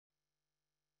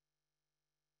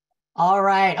All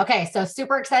right. Okay. So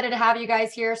super excited to have you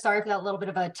guys here. Sorry for that little bit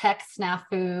of a tech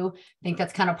snafu. I think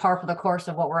that's kind of par for the course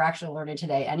of what we're actually learning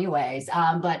today anyways.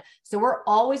 But so we're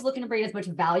always looking to bring as much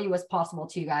value as possible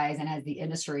to you guys and as the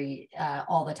industry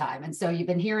all the time. And so you've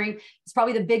been hearing, it's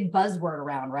probably the big buzzword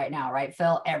around right now, right,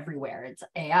 Phil? Everywhere. It's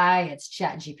AI, it's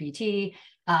Chat GPT.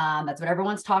 That's what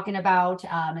everyone's talking about.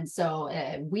 And so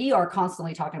we are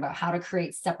constantly talking about how to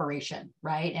create separation,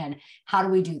 right? And how do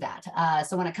we do that?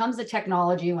 So when it comes to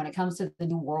technology, when it comes to the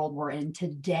new world we're in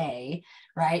today,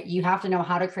 right, you have to know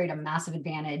how to create a massive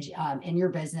advantage in your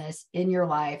business, in your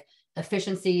life,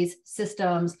 efficiencies,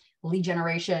 systems, lead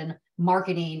generation,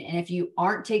 marketing. And if you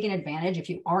aren't taking advantage, if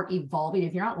you aren't evolving,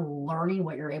 if you're not learning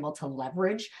what you're able to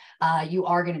leverage, you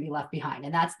are going to be left behind.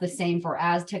 And that's the same for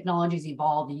as technologies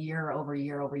evolve year over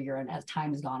year over year and as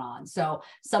time has gone on. So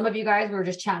some of you guys, we were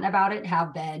just chatting about it,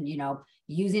 have been,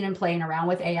 using and playing around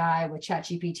with AI, with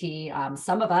ChatGPT.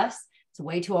 Some of us, it's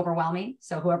way too overwhelming.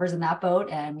 So whoever's in that boat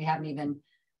and we haven't even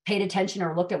paid attention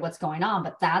or looked at what's going on,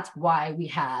 but that's why we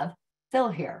have Phil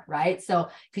here, right? So,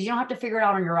 because you don't have to figure it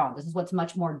out on your own. This is what's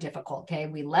much more difficult, okay?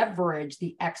 We leverage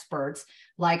the experts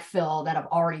like Phil that have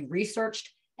already researched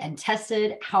and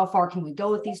tested how far can we go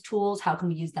with these tools? How can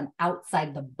we use them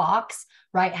outside the box,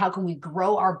 right? How can we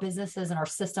grow our businesses and our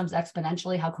systems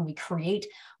exponentially? How can we create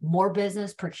more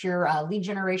business, procure lead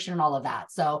generation and all of that?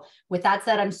 So with that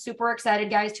said, I'm super excited,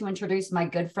 guys, to introduce my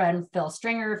good friend, Phil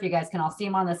Stringer. If you guys can all see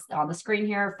him on the screen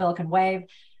here, Phil can wave.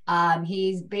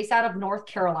 He's based out of North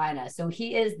Carolina. So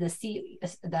he is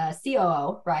the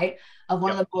COO, right, of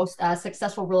one of the most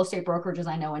successful real estate brokerages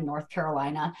I know in North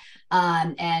Carolina.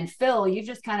 And Phil, you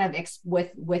just kind of,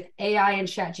 with AI and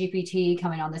Chat GPT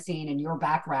coming on the scene and your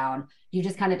background, you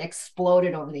just kind of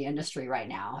exploded over the industry right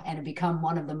now and have become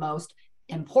one of the most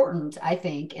important, I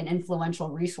think, and influential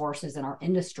resources in our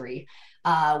industry,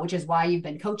 which is why you've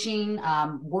been coaching,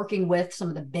 working with some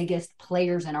of the biggest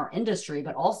players in our industry,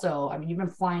 but also, I mean, you've been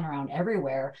flying around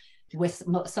everywhere with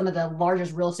some of the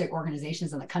largest real estate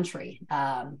organizations in the country,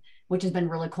 which has been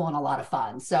really cool and a lot of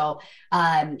fun. So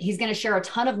he's going to share a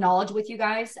ton of knowledge with you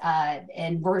guys,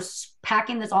 and we're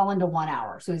packing this all into 1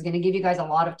 hour. So he's going to give you guys a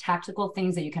lot of tactical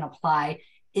things that you can apply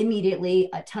immediately,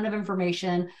 a ton of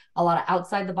information, a lot of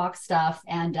outside the box stuff.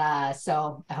 And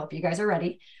so I hope you guys are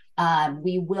ready.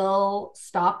 We will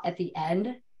stop at the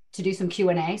end to do some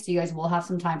Q&A. So you guys will have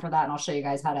some time for that. And I'll show you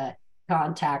guys how to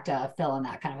contact Phil and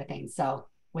that kind of a thing. So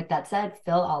with that said,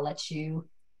 Phil, I'll let you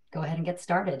go ahead and get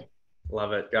started.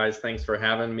 Love it, guys. Thanks for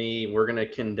having me. We're going to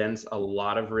condense a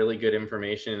lot of really good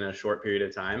information in a short period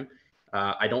of time.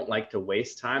 I don't like to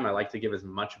waste time. I like to give as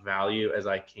much value as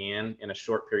I can in a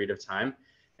short period of time.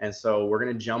 And so we're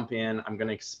going to jump in. I'm going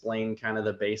to explain kind of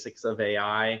the basics of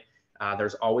AI.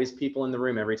 There's always people in the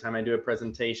room every time I do a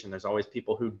presentation. There's always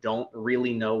people who don't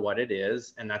really know what it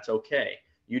is, and that's okay.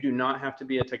 You do not have to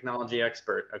be a technology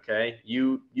expert, okay?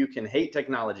 You can hate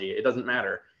technology. It doesn't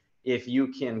matter. If you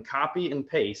can copy and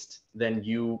paste, then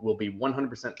you will be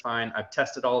 100% fine. I've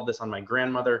tested all of this on my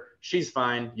grandmother. She's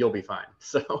fine. You'll be fine.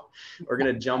 So we're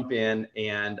going to jump in,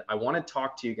 and I want to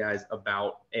talk to you guys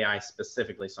about AI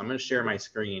specifically. So I'm going to share my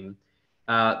screen.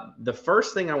 The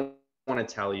first thing I want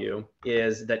to tell you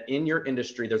is that in your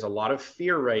industry, there's a lot of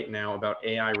fear right now about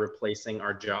AI replacing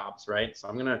our jobs, right? So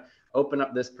I'm going to open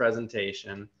up this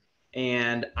presentation.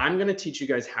 And I'm going to teach you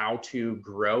guys how to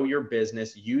grow your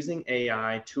business using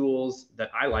AI tools that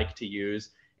I like to use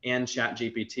and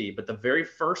ChatGPT. But the very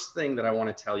first thing that I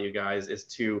want to tell you guys is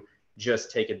to just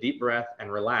take a deep breath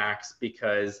and relax,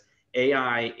 because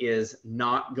AI is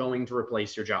not going to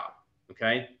replace your job,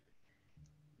 okay?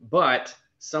 But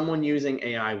someone using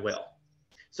AI will.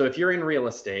 So if you're in real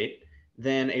estate,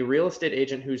 then a real estate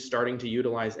agent who's starting to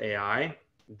utilize AI,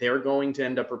 they're going to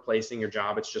end up replacing your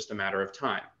job. It's just a matter of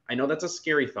time. I know that's a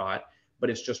scary thought, but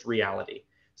it's just reality.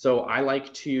 So I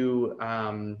like to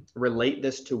relate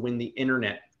this to when the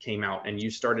internet came out and you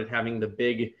started having the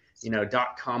big,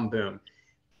 .com boom.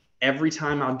 Every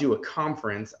time I'll do a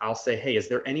conference, I'll say, hey, is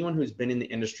there anyone who's been in the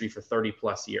industry for 30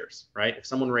 plus years, right? If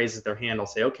someone raises their hand, I'll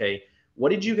say, okay, what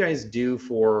did you guys do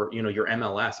for, your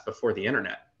MLS before the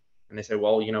internet? And they say,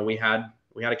 well, we had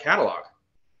a catalog.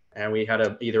 And we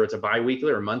had either it's a biweekly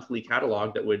or monthly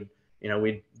catalog that would,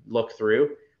 we'd look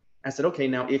through. I said, okay,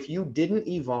 now if you didn't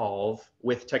evolve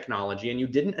with technology and you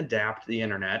didn't adapt the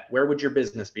internet, where would your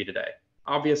business be today?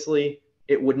 Obviously,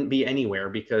 it wouldn't be anywhere,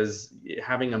 because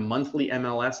having a monthly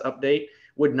MLS update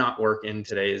would not work in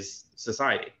today's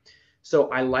society. So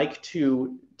I like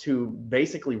to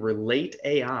basically relate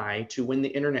AI to when the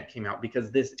internet came out,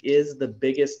 because this is the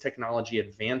biggest technology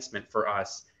advancement for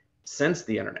us since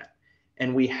the internet.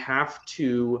 And we have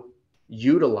to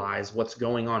utilize what's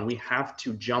going on. We have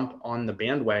to jump on the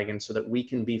bandwagon so that we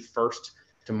can be first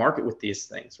to market with these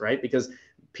things, right? Because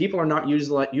people are not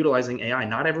utilizing AI.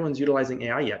 Not everyone's utilizing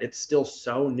AI yet. It's still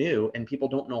so new and people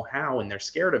don't know how and they're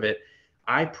scared of it.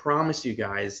 I promise you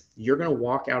guys, you're going to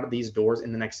walk out of these doors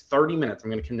in the next 30 minutes. I'm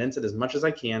going to condense it as much as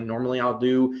I can. Normally I'll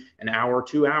do an hour,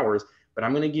 2 hours, but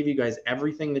I'm going to give you guys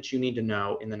everything that you need to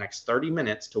know in the next 30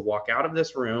 minutes to walk out of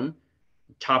this room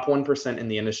top 1% in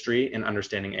the industry in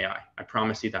understanding AI. I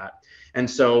promise you that. And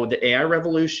so the AI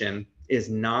revolution is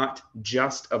not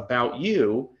just about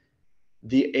you.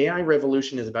 The AI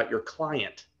revolution is about your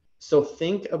client. So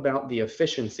think about the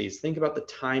efficiencies, think about the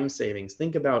time savings,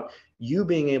 think about you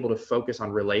being able to focus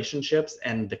on relationships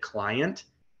and the client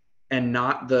and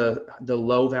not the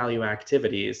low value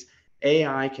activities.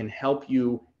 AI can help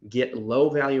you get low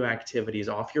value activities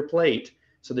off your plate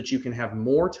so that you can have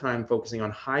more time focusing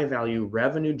on high value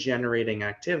revenue generating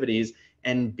activities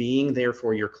and being there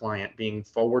for your client, being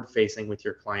forward facing with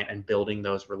your client and building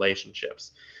those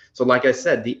relationships. So like I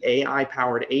said, the AI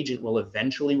powered agent will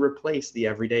eventually replace the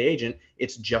everyday agent.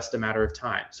 It's just a matter of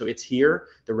time. So it's here.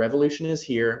 The revolution is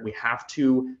here. We have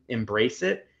to embrace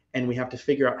it and we have to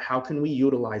figure out how can we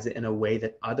utilize it in a way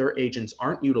that other agents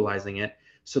aren't utilizing it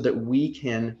so that we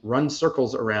can run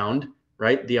circles around,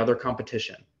 right, the other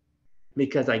competition.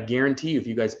 Because I guarantee you, if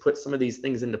you guys put some of these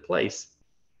things into place,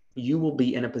 you will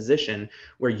be in a position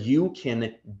where you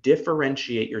can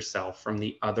differentiate yourself from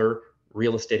the other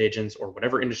real estate agents or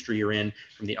whatever industry you're in,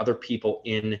 from the other people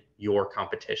in your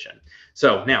competition.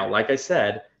 So now, like I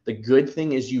said, the good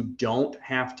thing is you don't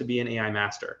have to be an AI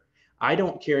master. I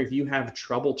don't care if you have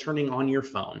trouble turning on your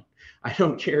phone. I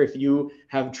don't care if you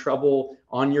have trouble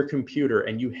on your computer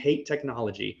and you hate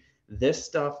technology. This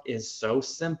stuff is so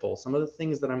simple. Some of the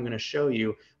things that I'm going to show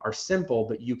you are simple,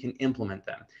 but you can implement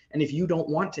them. And if you don't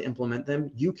want to implement them,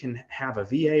 you can have a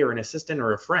VA or an assistant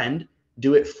or a friend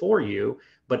do it for you.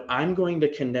 But I'm going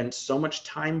to condense so much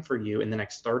time for you in the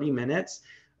next 30 minutes.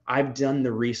 I've done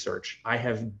the research. I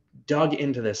have dug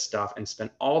into this stuff and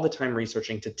spent all the time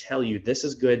researching to tell you this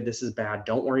is good, this is bad,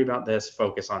 don't worry about this,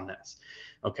 focus on this.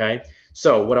 Okay.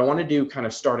 So what I want to do kind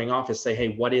of starting off is say,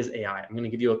 hey, what is AI? I'm going to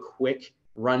give you a quick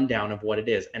rundown of what it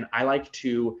is. And I like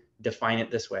to define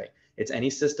it this way. It's any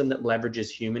system that leverages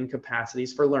human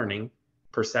capacities for learning,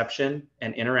 perception,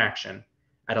 and interaction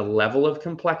at a level of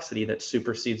complexity that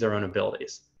supersedes our own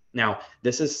abilities. Now,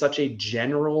 this is such a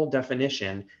general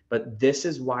definition, but this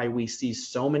is why we see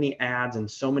so many ads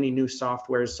and so many new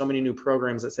softwares, so many new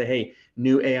programs that say, hey,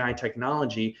 new AI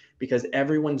technology, because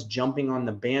everyone's jumping on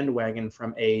the bandwagon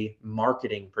from a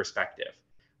marketing perspective.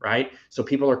 Right? So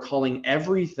people are calling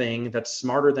everything that's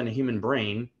smarter than a human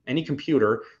brain, any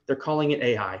computer, they're calling it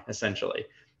AI essentially.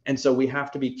 And so we have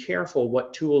to be careful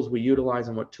what tools we utilize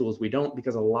and what tools we don't,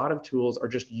 because a lot of tools are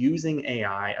just using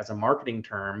AI as a marketing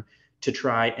term to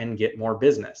try and get more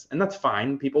business. And that's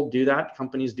fine. People do that.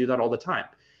 Companies do that all the time.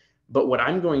 But what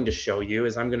I'm going to show you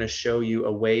is I'm going to show you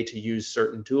a way to use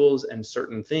certain tools and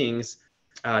certain things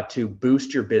to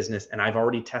boost your business. And I've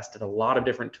already tested a lot of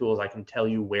different tools. I can tell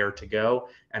you where to go,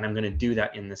 and I'm going to do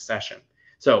that in this session.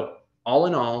 So all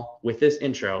in all, with this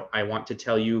intro, I want to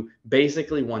tell you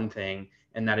basically one thing,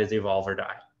 and that is evolve or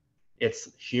die. It's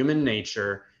human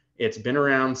nature. It's been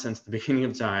around since the beginning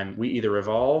of time. We either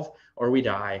evolve or we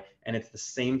die. And it's the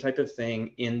same type of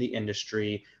thing in the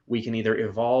industry. We can either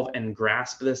evolve and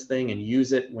grasp this thing and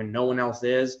use it when no one else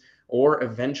is, or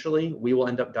eventually we will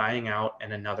end up dying out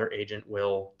and another agent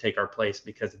will take our place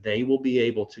because they will be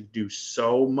able to do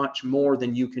so much more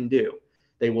than you can do.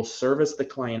 They will service the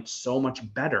client so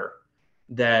much better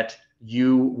that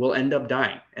you will end up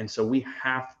dying. And so we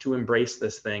have to embrace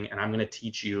this thing, and I'm going to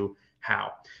teach you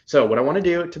how. So what I want to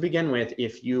do to begin with,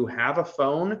 if you have a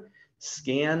phone,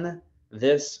 scan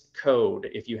this code.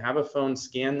 If you have a phone,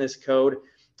 scan this code.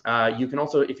 You can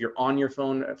also, if you're on your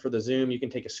phone for the Zoom, you can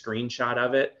take a screenshot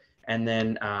of it, and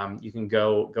then you can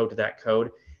go to that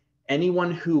code.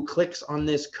 Anyone who clicks on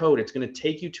this code, it's going to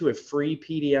take you to a free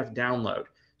PDF download.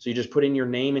 So you just put in your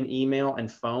name and email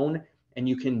and phone, and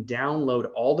you can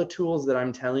download all the tools that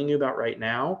I'm telling you about right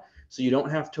now. So you don't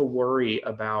have to worry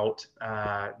about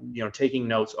taking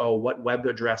notes. Oh, what web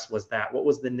address was that? What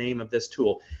was the name of this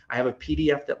tool? I have a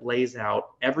PDF that lays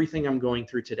out everything I'm going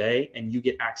through today, and you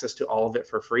get access to all of it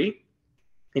for free.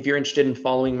 If you're interested in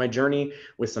following my journey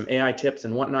with some AI tips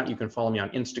and whatnot, you can follow me on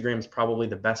Instagram. It's probably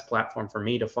the best platform for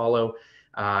me to follow.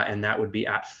 And that would be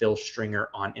at Phil Stringer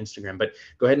on Instagram. But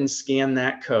go ahead and scan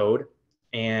that code.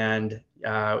 And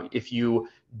if you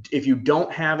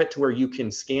don't have it to where you can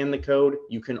scan the code,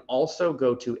 you can also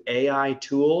go to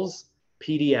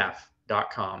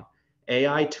aitoolspdf.com.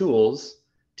 AI Tools,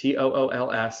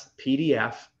 TOOLS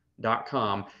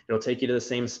PDF.com. It'll take you to the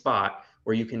same spot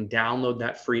where you can download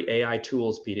that free AI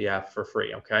tools PDF for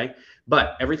free, okay?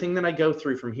 But everything that I go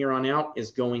through from here on out is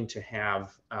going to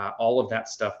have all of that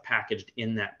stuff packaged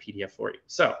in that PDF for you.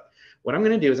 So what I'm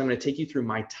gonna do is I'm gonna take you through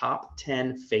my top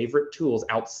 10 favorite tools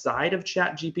outside of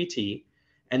ChatGPT,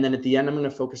 and then at the end, I'm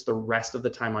gonna focus the rest of the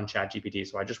time on ChatGPT.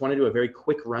 So I just wanna do a very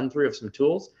quick run through of some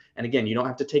tools. And again, you don't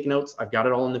have to take notes. I've got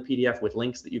it all in the PDF with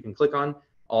links that you can click on,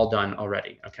 all done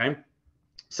already, okay?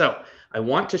 So I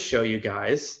want to show you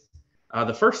guys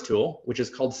the first tool, which is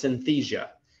called Synthesia.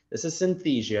 This is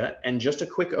Synthesia, and just a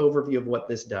quick overview of what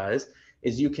this does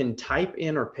is you can type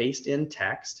in or paste in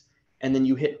text, and then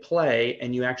you hit play,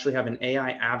 and you actually have an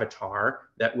AI avatar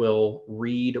that will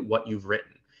read what you've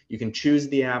written. You can choose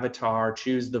the avatar,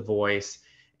 choose the voice,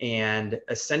 and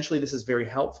essentially this is very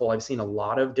helpful. I've seen a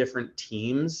lot of different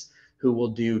teams who will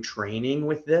do training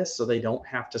with this, so they don't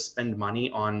have to spend money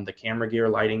on the camera gear,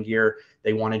 lighting gear.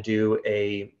 They want to do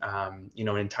a an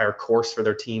entire course for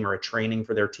their team or a training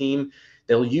for their team.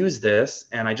 They'll use this,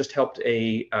 and I just helped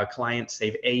a client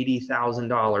save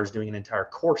 $80,000 doing an entire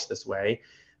course this way.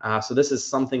 So this is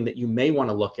something that you may want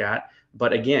to look at.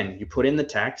 But again, you put in the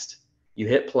text, you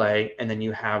hit play, and then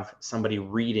you have somebody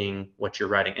reading what you're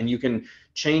writing. And you can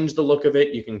change the look of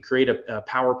it. You can create a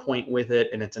PowerPoint with it,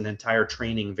 and it's an entire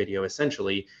training video,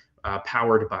 essentially,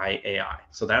 powered by AI.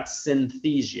 So that's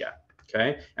Synthesia,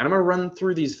 okay? And I'm gonna run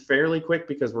through these fairly quick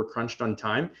because we're crunched on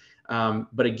time.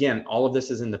 But again, all of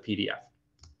this is in the PDF.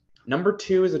 Number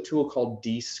 2 is a tool called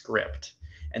Descript.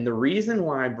 And the reason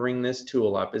why I bring this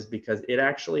tool up is because it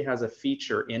actually has a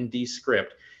feature in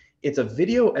Descript. It's a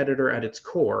video editor at its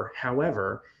core.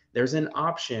 However, there's an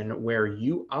option where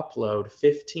you upload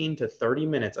 15 to 30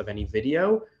 minutes of any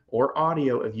video or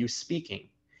audio of you speaking,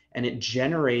 and it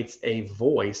generates a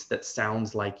voice that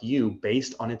sounds like you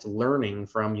based on its learning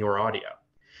from your audio.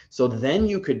 So then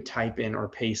you could type in or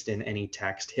paste in any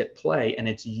text, hit play, and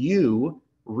it's you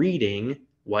reading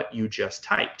what you just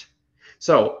typed.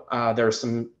 So there are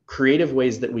some creative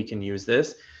ways that we can use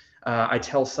this. I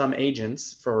tell some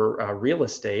agents for real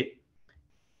estate,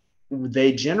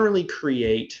 they generally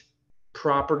create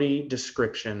property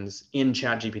descriptions in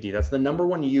ChatGPT. That's the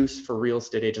 #1 use for real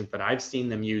estate agents that I've seen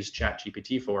them use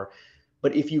ChatGPT for.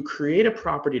 But if you create a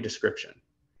property description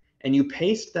and you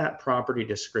paste that property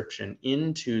description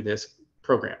into this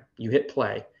program, you hit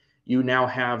play, you now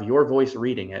have your voice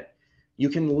reading it. You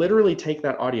can literally take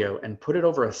that audio and put it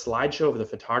over a slideshow of the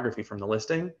photography from the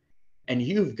listing, and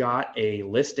you've got a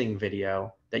listing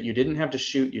video that you didn't have to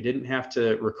shoot, you didn't have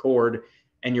to record,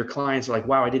 and your clients are like,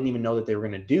 wow, I didn't even know that they were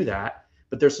going to do that.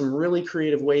 But there's some really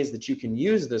creative ways that you can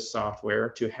use this software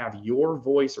to have your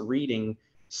voice reading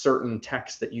certain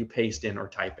text that you paste in or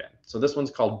type in. So this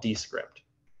one's called Descript.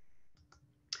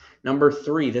 Number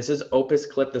 3, this is Opus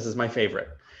Clip. This is my favorite.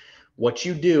 What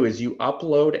you do is you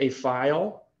upload a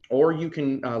file, or you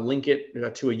can link it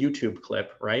to a YouTube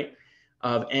clip, right,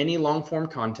 of any long form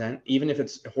content, even if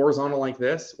it's horizontal like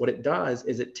this. What it does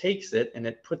is it takes it and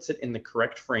it puts it in the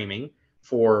correct framing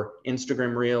for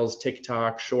Instagram Reels,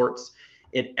 TikTok, Shorts.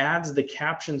 It adds the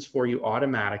captions for you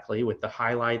automatically with the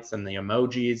highlights and the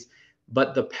emojis,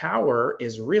 but the power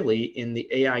is really in the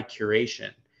AI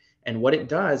curation. And what it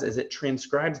does is it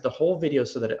transcribes the whole video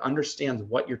so that it understands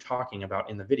what you're talking about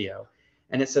in the video.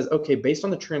 And it says, okay, based on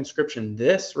the transcription,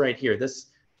 this right here, this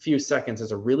few seconds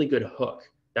is a really good hook.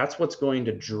 That's what's going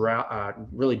to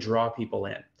really draw people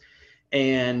in.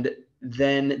 And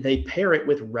then they pair it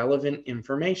with relevant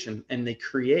information, and they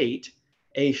create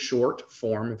a short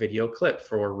form video clip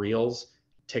for Reels,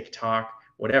 TikTok,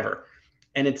 whatever.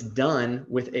 And it's done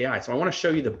with AI. So I want to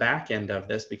show you the back end of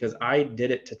this because I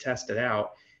did it to test it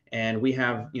out. And we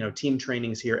have, team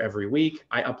trainings here every week.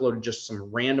 I uploaded just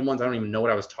some random ones. I don't even know what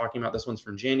I was talking about. This one's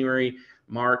from January,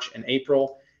 March, and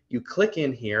April. You click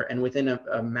in here, and within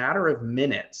a matter of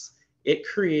minutes, it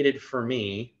created for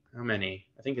me, how many?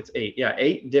 I think it's 8. Yeah,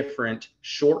 8 different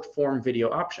short form video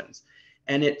options.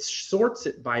 And it sorts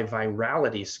it by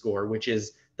virality score, which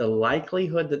is the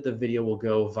likelihood that the video will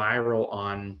go viral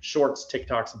on Shorts,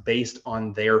 TikToks, based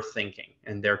on their thinking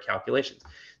and their calculations.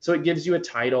 So it gives you a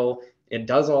title. It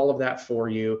does all of that for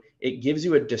you. It gives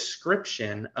you a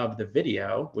description of the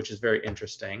video, which is very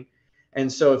interesting. And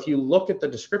so if you look at the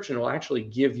description, it will actually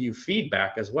give you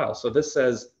feedback as well. So this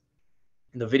says,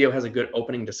 the video has a good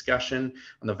opening discussion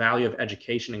on the value of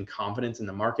education and confidence in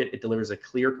the market. It delivers a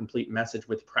clear, complete message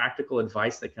with practical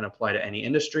advice that can apply to any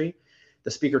industry.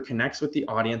 The speaker connects with the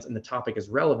audience and the topic is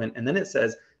relevant. And then it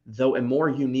says, though a more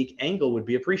unique angle would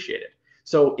be appreciated.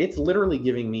 So it's literally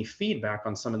giving me feedback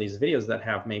on some of these videos that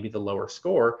have maybe the lower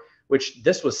score, which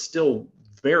this was still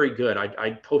very good.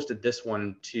 I posted this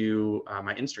one to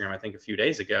my Instagram, I think a few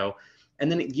days ago,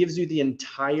 and then it gives you the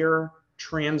entire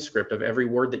transcript of every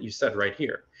word that you said right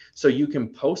here. So you can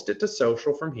post it to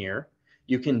social from here,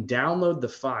 you can download the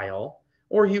file,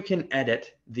 or you can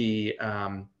edit the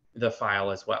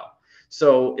file as well.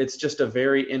 So it's just a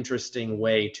very interesting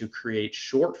way to create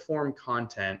short form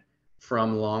content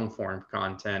from long form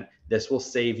content. This will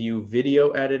save you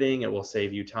video editing. It will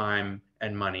save you time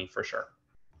and money for sure.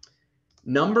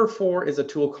 Number 4 is a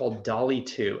tool called Dolly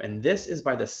 2, and this is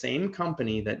by the same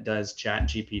company that does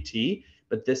Chatgpt,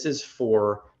 but this is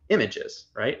for images,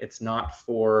 right? It's not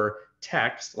for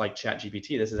text like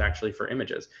Chatgpt. This is actually for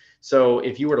images. So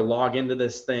if you were to log into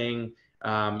this thing,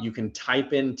 you can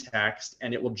type in text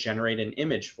and it will generate an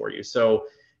image for you. So,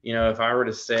 you know, if I were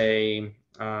to say,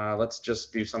 let's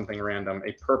just do something random,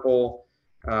 a purple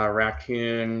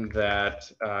raccoon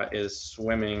that is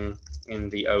swimming in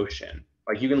the ocean.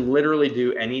 Like, you can literally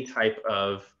do any type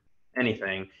of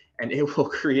anything and it will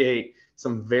create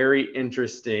some very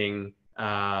interesting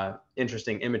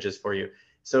images for you.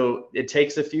 So it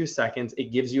takes a few seconds.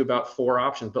 It gives you about 4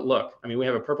 options. But look, I mean, we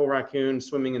have a purple raccoon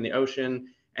swimming in the ocean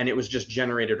and it was just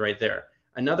generated right there.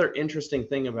 Another interesting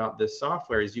thing about this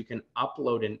software is you can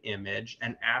upload an image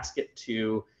and ask it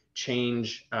to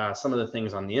change some of the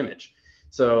things on the image.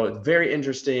 So it's very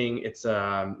interesting. It's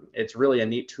really a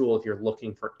neat tool if you're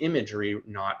looking for imagery,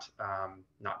 not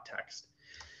text.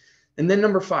 And then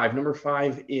number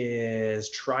five is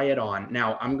Try It On.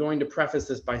 Now, I'm going to preface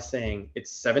this by saying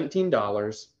it's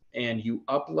 $17 and you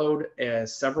upload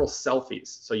several selfies.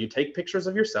 So you take pictures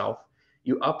of yourself,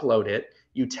 you upload it,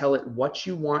 you tell it what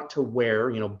you want to wear,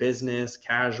 you know, business,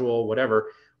 casual,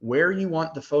 whatever, where you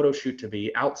want the photo shoot to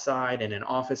be, outside, in an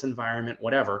office environment,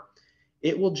 whatever.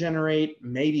 It will generate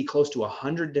maybe close to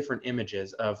 100 different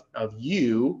images of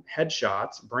you,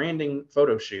 headshots, branding,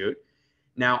 photo shoot.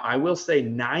 Now, I will say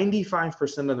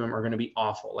 95% of them are going to be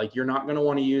awful. Like, you're not going to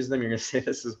want to use them. You're going to say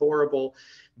this is horrible.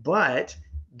 But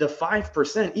the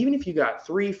 5%, even if you got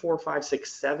 3, 4, 5,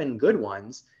 6, 7 good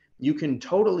ones, you can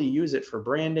totally use it for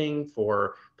branding,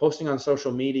 for posting on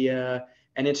social media.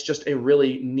 And it's just a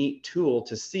really neat tool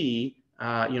to see.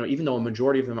 You know, even though a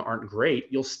majority of them aren't great,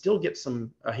 you'll still get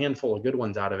a handful of good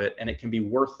ones out of it, and it can be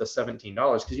worth the $17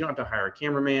 because you don't have to hire a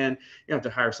cameraman, you don't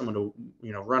have to hire someone to,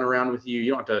 you know, run around with you, you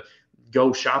don't have to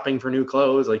go shopping for new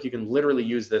clothes. Like, you can literally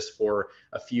use this for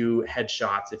a few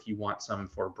headshots if you want some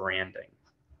for branding.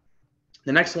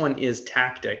 The next one is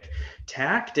Tactic.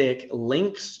 Tactic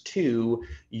links to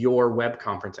your web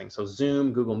conferencing, so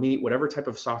Zoom, Google Meet, whatever type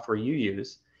of software you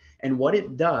use. And what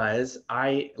it does,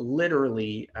 I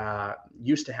literally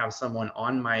used to have someone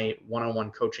on my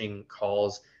one-on-one coaching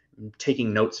calls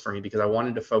taking notes for me because I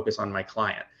wanted to focus on my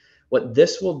client. What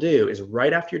this will do is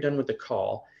right after you're done with the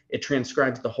call, it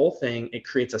transcribes the whole thing. It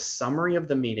creates a summary of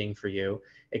the meeting for you.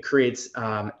 It creates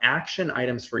action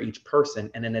items for each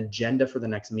person and an agenda for the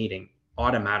next meeting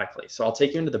automatically. So I'll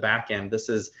take you into the back end. This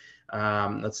is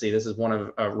let's see, this is one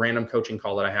of a random coaching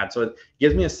call that I had. So it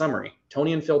gives me a summary.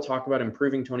 Tony and Phil talk about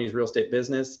improving Tony's real estate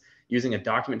business using a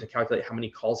document to calculate how many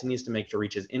calls he needs to make to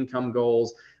reach his income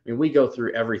goals. I mean, we go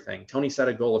through everything. Tony set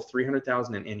a goal of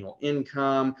 $300,000 in annual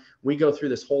income. We go through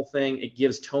this whole thing. It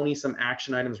gives Tony some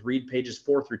action items, read pages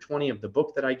 4 through 20 of the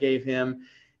book that I gave him.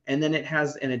 And then it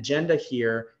has an agenda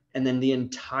here, and then the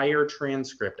entire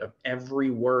transcript of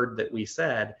every word that we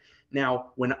said.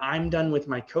 Now, when I'm done with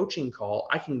my coaching call,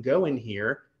 I can go in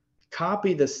here,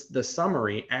 copy the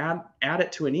summary, add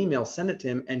it to an email, send it to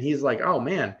him, and he's like, oh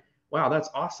man, wow, that's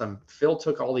awesome. Phil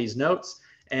took all these notes,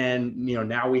 and you know,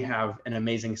 now we have an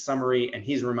amazing summary, and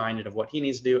he's reminded of what he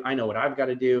needs to do. I know what I've got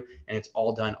to do, and it's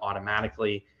all done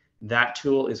automatically. That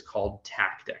tool is called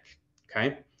Tactic.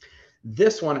 Okay.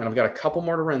 This one, and I've got a couple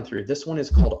more to run through. This one is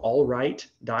called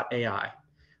allwrite.ai.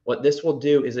 What this will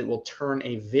do is it will turn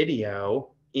a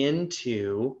video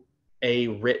into a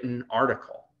written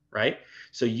article, right?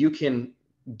 So you can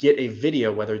get a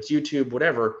video, whether it's YouTube,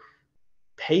 whatever,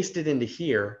 paste it into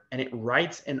here, and it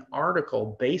writes an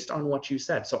article based on what you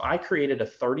said. So I created a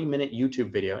 30-minute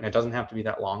YouTube video, and it doesn't have to be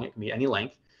that long. It can be any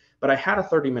length, but I had a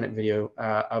 30-minute video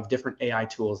of different AI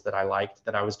tools that I liked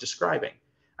that I was describing.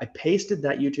 I pasted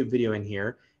that YouTube video in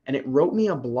here, and it wrote me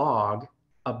a blog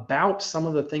about some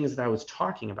of the things that I was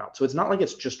talking about. So it's not like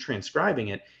it's just transcribing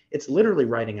it. It's literally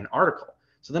writing an article.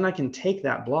 So then I can take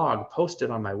that blog, post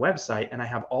it on my website, and I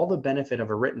have all the benefit of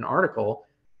a written article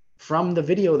from the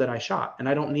video that I shot. And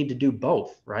I don't need to do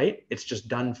both, right? It's just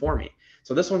done for me.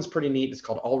 So this one's pretty neat. It's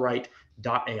called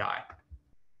allwrite.ai.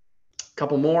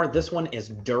 Couple more. This one is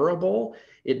durable.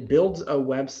 It builds a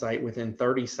website within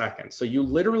 30 seconds. So you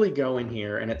literally go in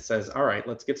here and it says, all right,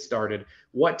 let's get started.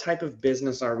 What type of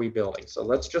business are we building? So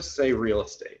let's just say real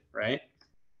estate, right?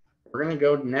 We're going to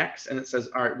go next and it says,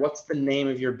 all right, what's the name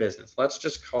of your business? Let's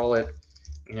just call it,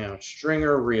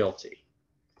 Stringer Realty.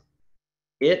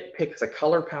 It picks a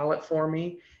color palette for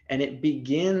me and it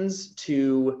begins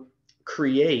to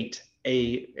create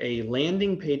a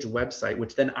landing page website,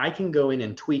 which then I can go in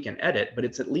and tweak and edit, but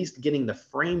it's at least getting the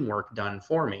framework done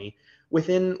for me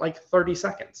within like 30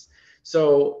 seconds.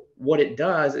 So what it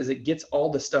does is it gets all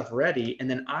the stuff ready and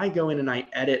then I go in and I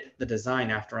edit the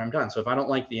design after I'm done. So if I don't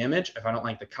like the image, if I don't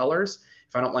like the colors,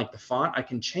 if I don't like the font, I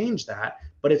can change that,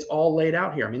 but it's all laid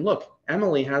out here. I mean, look,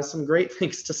 Emily has some great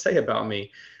things to say about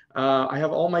me. I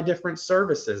have all my different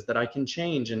services that I can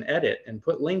change and edit and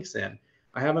put links in.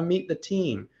 I have a meet the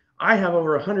team. I have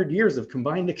over 100 years of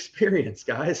combined experience,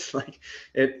 guys. Like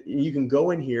you can go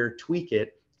in here, tweak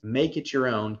it, make it your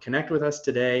own, connect with us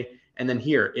today. And then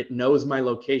here, it knows my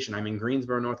location. I'm in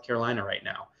Greensboro, North Carolina right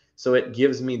now. So it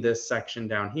gives me this section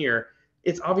down here.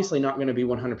 It's obviously not going to be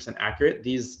 100% accurate.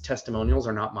 These testimonials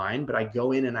are not mine, but I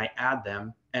go in and I add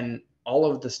them and all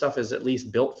of the stuff is at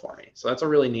least built for me. So that's a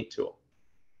really neat tool.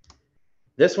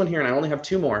 This one here, and I only have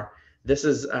two more. This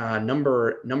is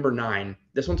number 9.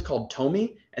 This one's called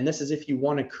Tomi, and this is if you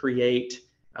want to create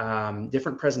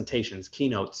different presentations,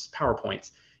 keynotes,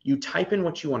 PowerPoints. You type in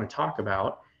what you want to talk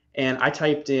about, and I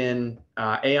typed in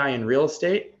AI in real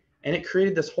estate, and it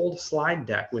created this whole slide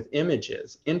deck with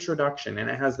images, introduction, and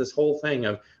it has this whole thing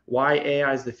of why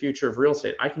AI is the future of real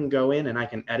estate. I can go in and I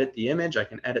can edit the image, I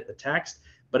can edit the text,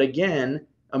 but again,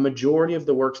 a majority of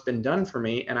the work's been done for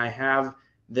me, and I have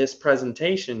this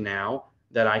presentation now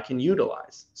that I can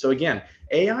utilize. So again,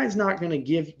 AI is not going to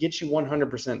get you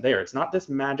 100% there. It's not this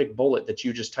magic bullet that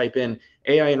you just type in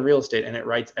AI in real estate and it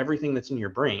writes everything that's in your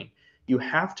brain. You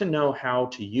have to know how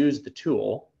to use the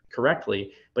tool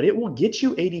correctly, but it will get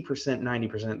you 80%,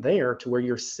 90% there to where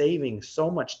you're saving so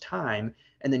much time,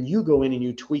 and then you go in and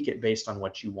you tweak it based on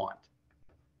what you want.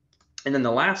 And then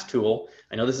the last tool,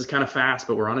 I know this is kind of fast,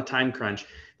 but we're on a time crunch.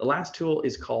 The last tool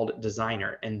is called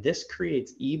Designer, and this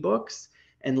creates ebooks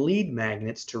and lead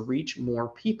magnets to reach more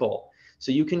people.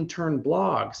 So you can turn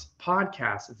blogs,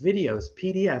 podcasts, videos,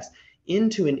 PDFs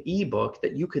into an ebook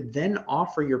that you could then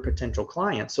offer your potential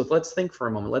clients. So let's think for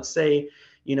a moment. Let's say,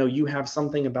 you have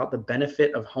something about the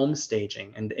benefit of home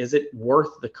staging and is it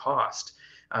worth the cost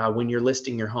when you're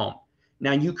listing your home?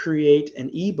 Now you create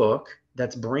an ebook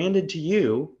that's branded to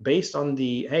you based on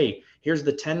the, hey, here's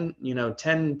the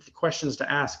 10 questions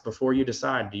to ask before you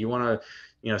decide, do you want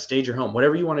to, stage your home,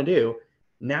 whatever you want to do.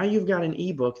 Now you've got an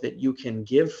ebook that you can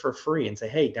give for free and say,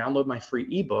 hey, download my free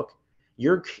ebook.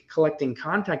 You're collecting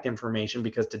contact information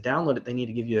because to download it, they need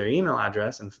to give you their email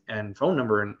address and phone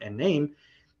number and name.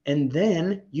 And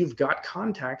then you've got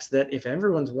contacts that if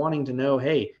everyone's wanting to know,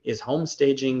 hey, is home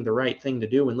staging the right thing to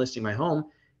do when listing my home?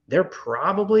 They're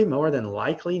probably more than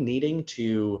likely needing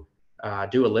to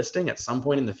do a listing at some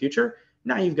point in the future.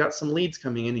 Now you've got some leads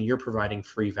coming in and you're providing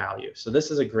free value. So this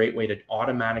is a great way to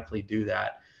automatically do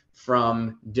that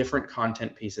from different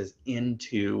content pieces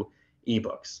into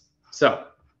ebooks. So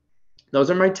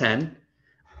those are my 10.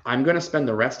 I'm going to spend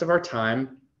the rest of our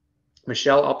time.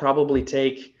 Michelle, I'll probably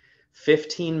take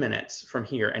 15 minutes from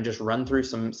here and just run through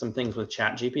some things with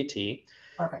Chatgpt.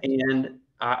 Perfect. And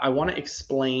I want to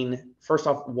explain, first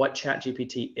off, what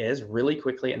Chatgpt is really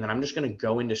quickly, and then I'm just going to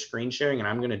go into screen sharing and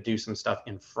I'm going to do some stuff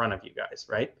in front of you guys,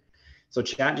 right? So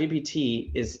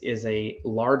Chatgpt is a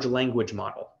large language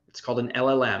model. It's called an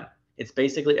LLM. It's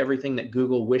basically everything that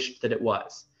Google wished that it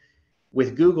was.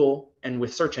 With Google and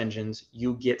with search engines,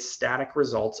 you get static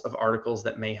results of articles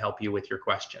that may help you with your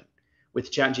question. With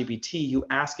Chatgpt, you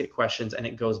ask it questions and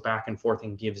it goes back and forth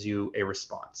and gives you a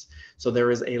response. So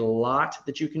there is a lot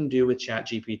that you can do with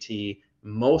Chatgpt.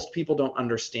 Most people don't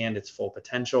understand its full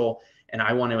potential, and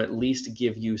I want to at least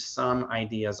give you some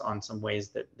ideas on some ways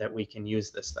that we can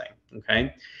use this thing,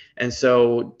 okay? And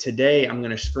so today I'm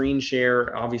going to screen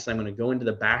share. Obviously, I'm going to go into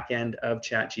the back end of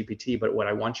Chatgpt, but what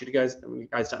I want you guys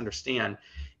to understand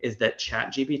is that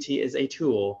Chatgpt is a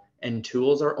tool, and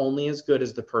tools are only as good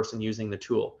as the person using the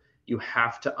tool. You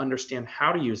have to understand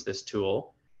how to use this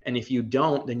tool. And if you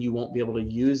don't, then you won't be able to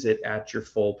use it at your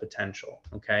full potential,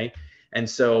 okay? And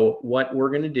so what we're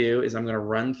going to do is I'm going to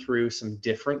run through some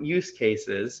different use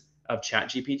cases of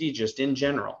Chatgpt just in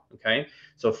general, okay?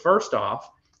 So first off,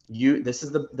 this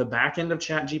is the back end of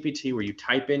Chatgpt where you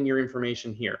type in your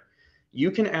information here.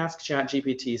 You can ask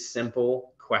Chatgpt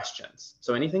simple questions.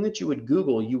 So anything that you would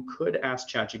Google, you could ask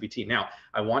ChatGPT. Now,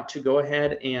 I want to go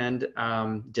ahead and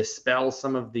dispel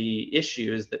some of the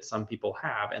issues that some people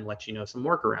have and let you know some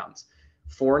workarounds.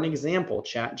 For an example,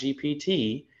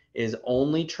 ChatGPT is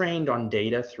only trained on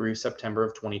data through September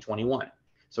of 2021.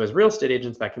 So as real estate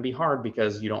agents, that can be hard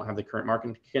because you don't have the current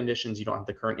market conditions, you don't have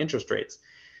the current interest rates.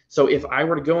 So if I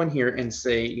were to go in here and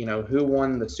say, you know, who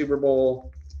won the Super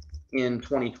Bowl in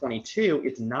 2022,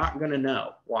 it's not going to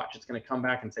know. Watch, it's going to come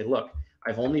back and say, look,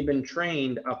 I've only been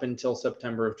trained up until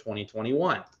September of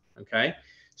 2021. Okay.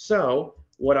 So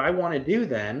what I want to do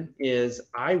then is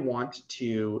I want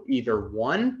to either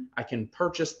one, I can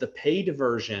purchase the paid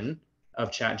version of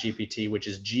ChatGPT, which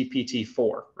is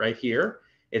GPT-4 right here.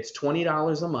 It's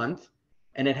 $20 a month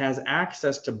and it has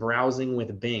access to browsing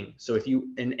with Bing. So if you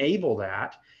enable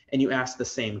that and you ask the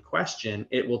same question,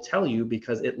 it will tell you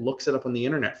because it looks it up on the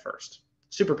internet first.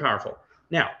 Super powerful.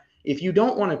 Now, if you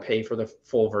don't want to pay for the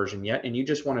full version yet and you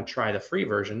just want to try the free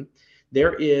version,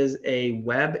 there is a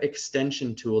web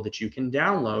extension tool that you can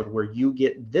download where you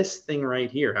get this thing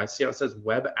right here. I see how it says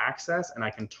web access and I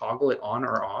can toggle it on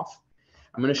or off.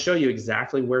 I'm going to show you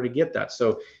exactly where to get that.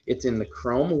 So it's in the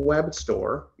Chrome Web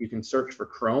Store. You can search for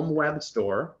Chrome Web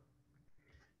Store.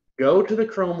 Go to the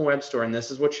Chrome Web Store, and this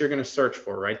is what you're going to search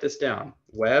for. Write this down.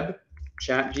 Web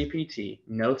ChatGPT,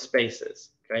 no spaces.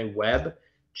 Okay, Web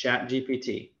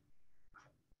ChatGPT.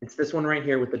 It's this one right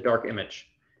here with the dark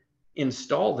image.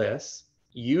 Install this,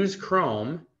 use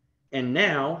Chrome, and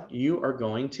now you are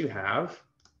going to have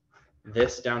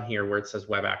this down here where it says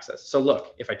web access. So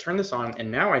look, if I turn this on and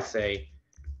now I say,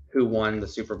 who won the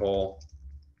Super Bowl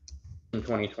in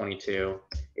 2022,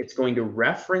 it's going to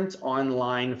reference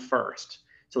online first.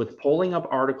 So it's pulling up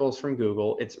articles from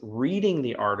Google, it's reading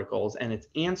the articles, and it's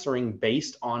answering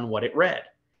based on what it read.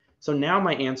 So now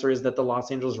my answer is that the Los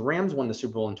Angeles Rams won the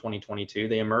Super Bowl in 2022.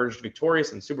 They emerged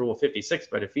victorious in Super Bowl 56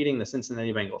 by defeating the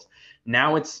Cincinnati Bengals.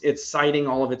 Now it's citing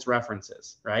all of its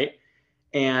references, right?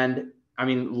 And I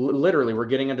mean, literally, we're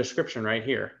getting a description right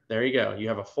here. There you go. You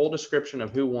have a full description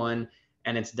of who won,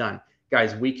 and it's done.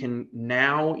 Guys, we can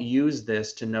now use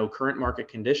this to know current market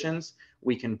conditions.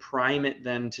 We can prime it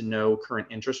then to know current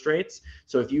interest rates.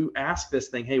 So if you ask this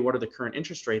thing, hey, what are the current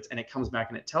interest rates? And it comes back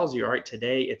and it tells you, all right,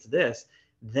 today it's this.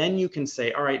 Then you can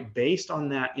say, all right, based on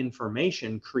that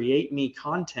information, create me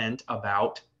content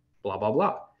about blah, blah,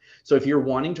 blah. So if you're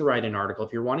wanting to write an article,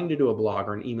 if you're wanting to do a blog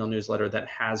or an email newsletter that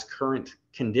has current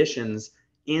conditions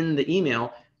in the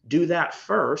email, do that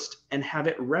first and have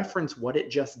it reference what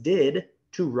it just did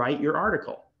to write your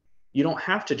article. You don't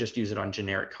have to just use it on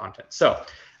generic content. So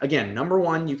again, number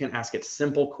one, you can ask it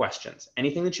simple questions.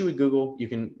 Anything that you would Google, you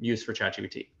can use for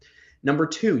ChatGPT. Number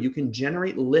two, you can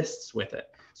generate lists with it.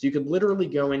 So you could literally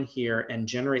go in here and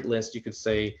generate lists. You could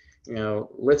say, you know,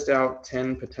 list out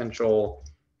 10 potential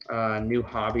new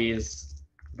hobbies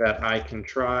that I can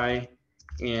try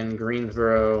in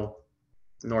Greensboro,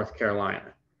 North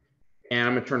Carolina. And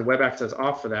I'm going to turn web access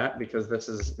off for that because this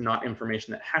is not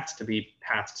information that has to be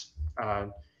past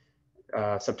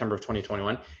September of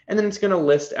 2021. And then it's going to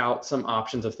list out some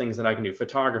options of things that I can do,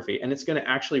 photography, and it's going to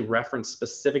actually reference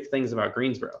specific things about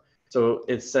Greensboro. So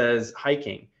it says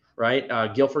hiking,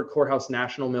 right? Guilford Courthouse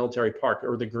National Military Park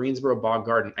or the Greensboro Bog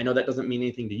Garden. I know that doesn't mean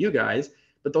anything to you guys,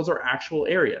 but those are actual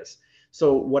areas.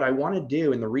 So what I want to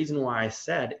do, and the reason why I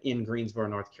said in Greensboro,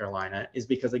 North Carolina, is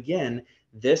because, again,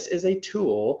 this is a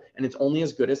tool and it's only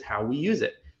as good as how we use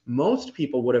it. Most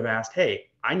people would have asked, hey,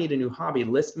 I need a new hobby,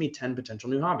 list me 10 potential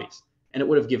new hobbies. And it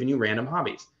would have given you random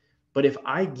hobbies. But if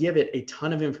I give it a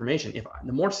ton of information,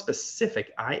 the more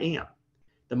specific I am,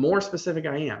 the more specific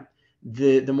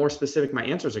my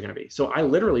answers are going to be. So I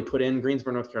literally put in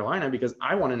Greensboro, North Carolina, because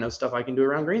I want to know stuff I can do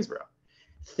around Greensboro.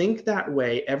 Think that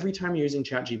way every time you're using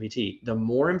ChatGPT. The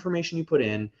more information you put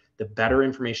in, the better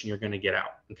information you're going to get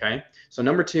out. Okay. So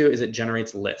number two is it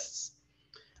generates lists.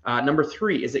 Number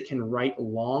three is it can write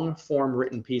long form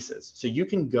written pieces. So you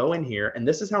can go in here, and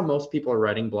this is how most people are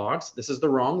writing blogs. This is the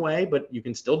wrong way, but you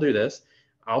can still do this.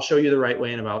 I'll show you the right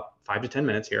way in about 5 to 10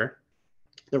 minutes here.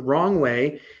 The wrong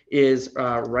way is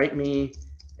write me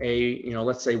a,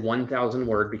 let's say 1,000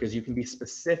 word, because you can be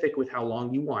specific with how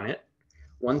long you want it.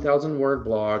 1,000 word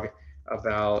blog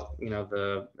about,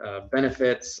 the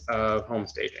benefits of home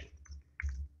staging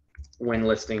when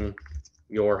listing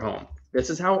your home. This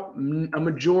is how a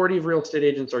majority of real estate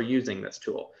agents are using this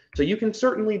tool. So you can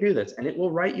certainly do this, and it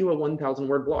will write you a 1,000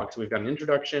 word blog. So we've got an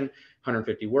introduction,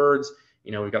 150 words.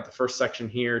 We've got the first section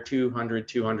here, 200,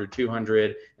 200, 200,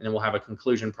 and then we'll have a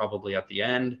conclusion probably at the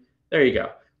end. There you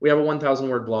go. We have a 1,000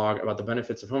 word blog about the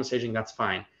benefits of home staging. That's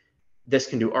fine. This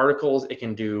can do articles. It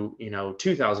can do,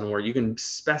 2,000 words. You can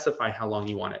specify how long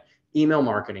you want it. email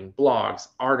marketing, blogs,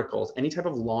 articles, any type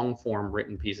of long form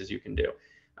written pieces you can do.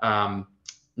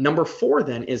 Number 4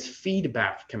 then is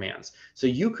feedback commands. So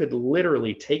you could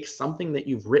literally take something that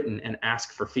you've written and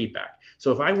ask for feedback.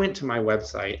 So if I went to my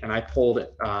website and I pulled,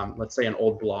 let's say, an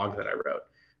old blog that I wrote,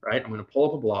 right? I'm going to pull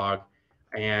up a blog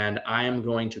and I am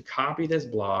going to copy this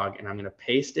blog and I'm going to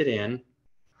paste it in.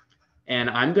 And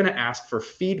I'm going to ask for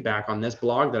feedback on this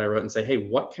blog that I wrote and say, hey,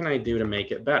 what can I do to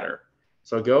make it better?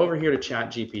 So go over here to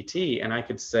Chatgpt and I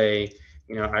could say,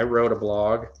 I wrote a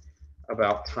blog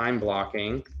about time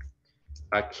blocking.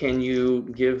 Can you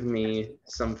give me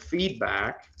some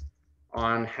feedback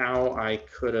on how I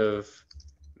could have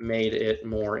made it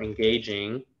more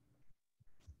engaging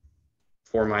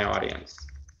for my audience?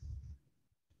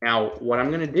 Now, what I'm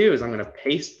going to do is I'm going to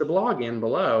paste the blog in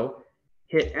below,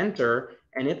 hit enter,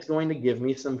 and it's going to give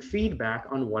me some feedback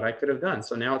on what I could have done.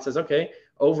 So now it says, okay,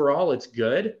 overall it's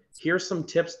good. Here's some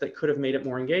tips that could have made it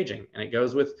more engaging. And it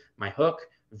goes with my hook,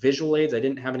 visual aids. I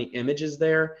didn't have any images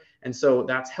there. And so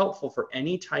that's helpful for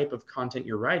any type of content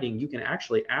you're writing. You can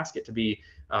actually ask it to be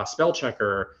spell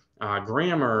checker,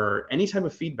 grammar, any type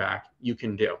of feedback you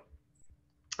can do.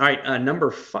 All right,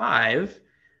 number 5.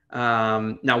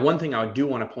 Now, one thing I do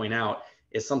want to point out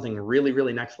is something really,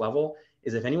 really next level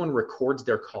is if anyone records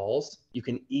their calls, you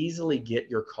can easily get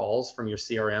your calls from your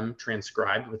CRM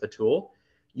transcribed with a tool.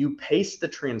 You paste the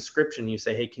transcription, you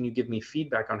say, hey, can you give me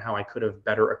feedback on how I could have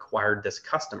better acquired this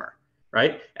customer,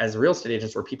 right? As real estate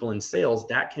agents or people in sales,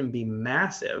 that can be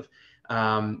massive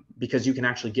because you can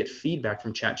actually get feedback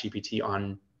from ChatGPT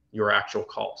on your actual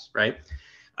calls, right?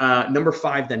 Number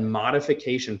 5, then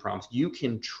modification prompts. You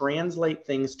can translate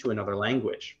things to another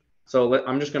language. So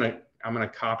I'm going to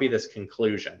copy this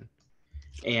conclusion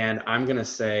and I'm going to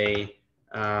say,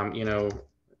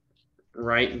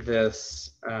 write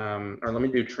this, or let me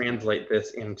do translate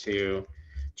this into,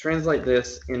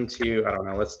 I don't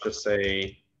know, let's just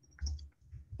say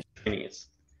Chinese.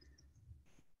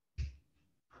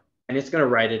 And it's going to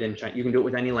write it in Chinese. You can do it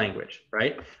with any language,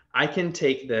 right? I can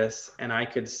take this and I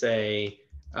could say,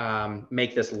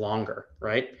 make this longer,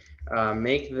 right?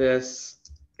 Make this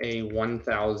a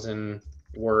 1,000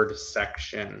 word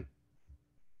section.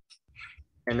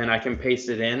 And then I can paste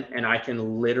it in and I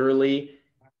can literally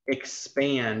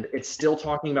expand. It's still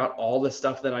talking about all the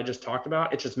stuff that I just talked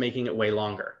about. It's just making it way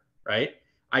longer, right?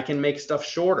 I can make stuff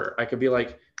shorter. I could be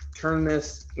like, turn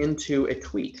this into a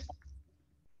tweet,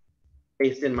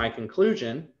 paste in my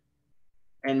conclusion.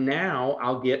 And now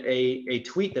I'll get a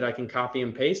tweet that I can copy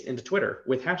and paste into Twitter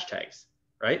with hashtags,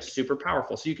 right? Super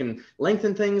powerful. So you can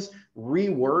lengthen things,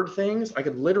 reword things. I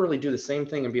could literally do the same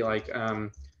thing and be like,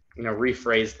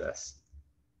 rephrase this,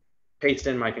 paste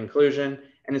in my conclusion,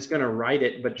 and it's going to write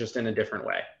it, but just in a different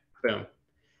way. Boom.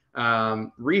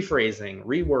 Rephrasing,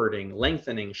 rewording,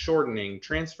 lengthening, shortening,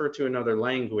 transfer to another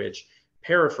language,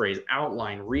 paraphrase,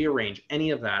 outline, rearrange,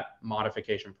 any of that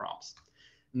modification prompts.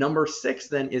 Number 6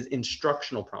 then is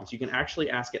instructional prompts. You can actually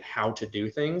ask it how to do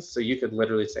things. So you could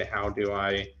literally say, how do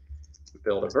I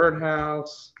build a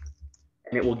birdhouse?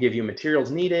 And it will give you materials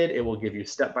needed. It will give you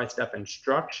step-by-step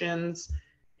instructions.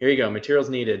 Here you go, materials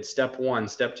needed, step 1,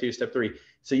 step 2, step 3.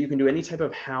 So you can do any type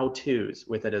of how-tos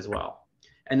with it as well.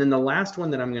 And then the last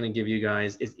one that I'm going to give you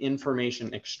guys is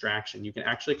information extraction. You can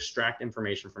actually extract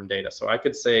information from data. So I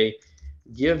could say,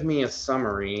 give me a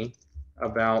summary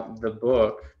about the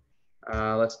book.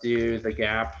 Let's do The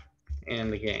Gap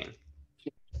and the Gain.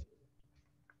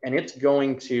 And it's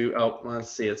going to,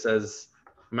 let's see, it says,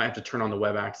 I might have to turn on the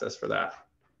web access for that.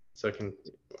 So I can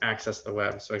access the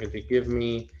web. So I can give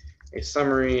me a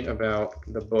summary about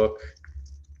the book,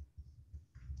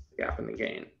 Gap and the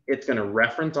Gain. It's going to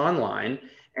reference online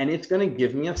and it's going to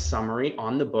give me a summary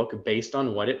on the book based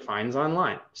on what it finds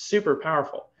online. Super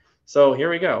powerful. So here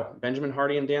we go. Benjamin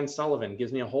Hardy and Dan Sullivan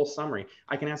gives me a whole summary.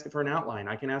 I can ask it for an outline.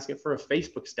 I can ask it for a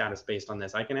Facebook status based on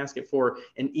this. I can ask it for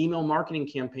an email marketing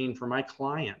campaign for my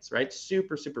clients, right?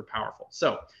 Super, super powerful.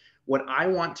 So what I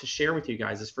want to share with you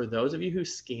guys is for those of you who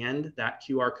scanned that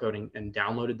QR code and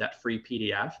downloaded that free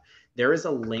PDF, there is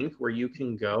a link where you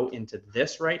can go into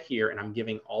this right here. And I'm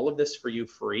giving all of this for you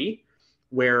free,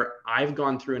 where I've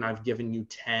gone through and I've given you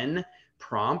 10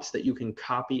 prompts that you can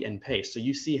copy and paste. So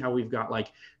you see how we've got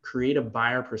like create a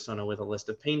buyer persona with a list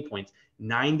of pain points,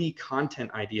 90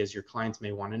 content ideas your clients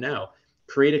may want to know,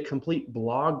 create a complete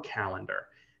blog calendar,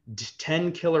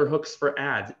 10 killer hooks for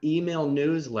ads, email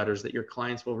newsletters that your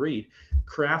clients will read,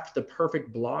 craft the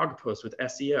perfect blog post with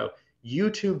SEO,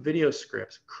 YouTube video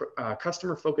scripts,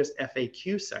 customer focused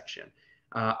FAQ section,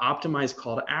 optimize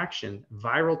call to action,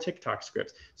 viral TikTok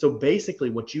scripts. So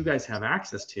basically what you guys have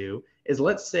access to is,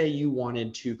 let's say you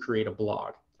wanted to create a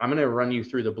blog. I'm going to run you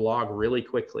through the blog really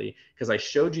quickly because I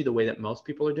showed you the way that most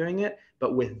people are doing it.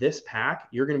 But with this pack,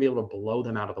 you're going to be able to blow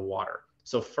them out of the water.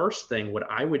 So first thing, what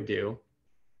I would do,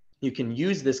 you can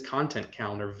use this content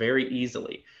calendar very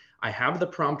easily. I have the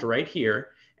prompt right here,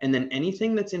 and then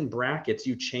anything that's in brackets,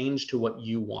 you change to what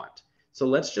you want. So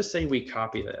let's just say we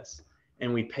copy this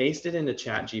and we paste it into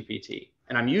Chatgpt.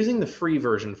 And I'm using the free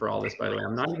version for all this, by the way.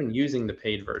 I'm not even using the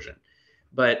paid version.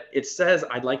 But it says,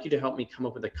 I'd like you to help me come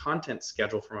up with a content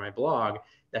schedule for my blog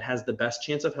that has the best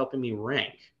chance of helping me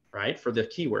rank, right, for the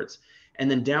keywords. And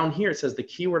then down here, it says the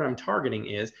keyword I'm targeting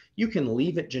is, you can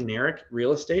leave it generic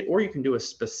real estate, or you can do a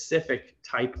specific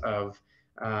type of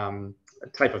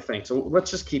thing. So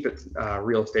let's just keep it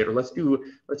real estate, or let's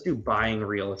do buying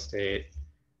real estate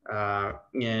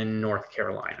in North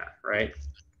Carolina, right?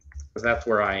 Because that's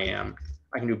where I am.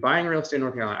 I can do buying real estate in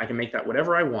North Carolina. I can make that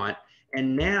whatever I want.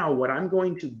 And now what I'm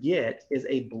going to get is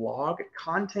a blog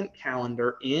content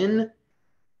calendar in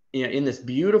this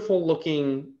beautiful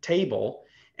looking table.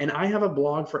 And I have a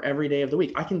blog for every day of the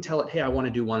week. I can tell it, hey, I want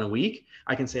to do 1 a week.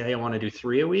 I can say, hey, I want to do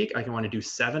 3 a week. I can want to do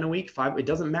 7 a week, 5. It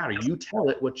doesn't matter. You tell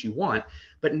it what you want.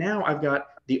 But now I've got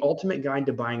the ultimate guide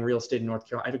to buying real estate in North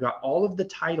Carolina. I've got all of the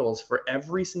titles for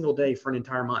every single day for an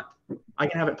entire month. I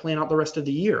can have it plan out the rest of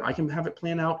the year. I can have it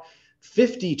plan out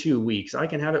 52 weeks. I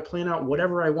can have it plan out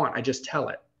whatever I want. I just tell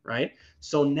it, right?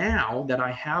 So now that I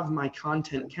have my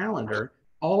content calendar,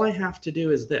 all I have to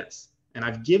do is this. And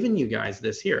I've given you guys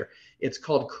this here. It's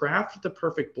called Craft the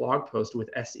Perfect Blog Post with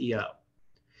SEO.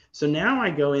 So now I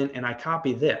go in and I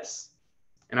copy this.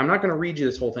 And I'm not going to read you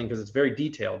this whole thing because it's very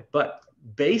detailed, but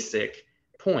basic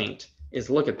point is,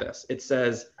 look at this. It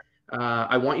says,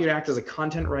 I want you to act as a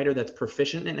content writer that's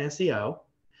proficient in SEO.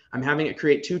 I'm having it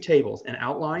create 2 tables, an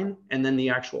outline and then the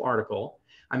actual article.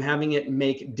 I'm having it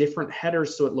make different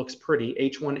headers so it looks pretty,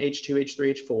 H1, H2,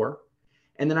 H3, H4.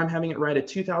 And then I'm having it write a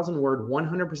 2,000 word,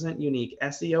 100% unique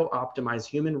SEO optimized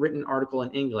human written article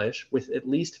in English with at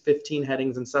least 15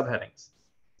 headings and subheadings.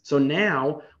 So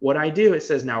now what I do, it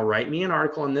says, now write me an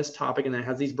article on this topic, and then it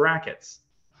has these brackets.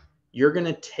 You're going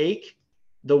to take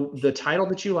the title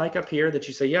that you like up here that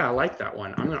you say, yeah, I like that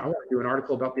one. I want to do an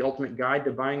article about the ultimate guide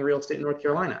to buying real estate in North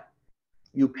Carolina.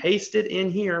 You paste it in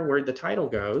here where the title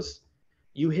goes,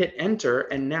 you hit enter,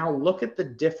 and now look at the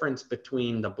difference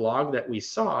between the blog that we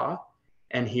saw,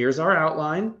 and here's our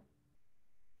outline,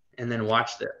 and then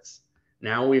watch this.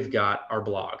 Now we've got our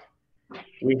blog.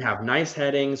 We have nice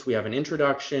headings, we have an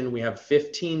introduction, we have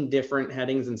 15 different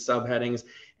headings and subheadings.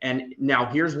 And now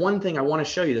here's one thing I want to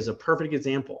show you. There's a perfect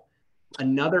example.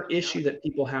 Another issue that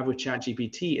people have with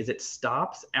ChatGPT is it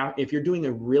stops out. If you're doing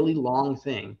a really long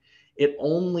thing, it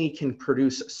only can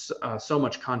produce so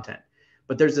much content.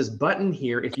 But there's this button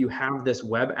here. If you have this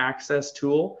web access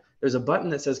tool, there's a button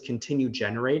that says continue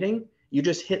generating. You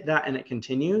just hit that and it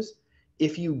continues.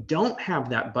 If you don't have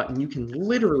that button, you can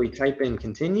literally type in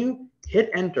continue, hit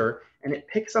enter, and it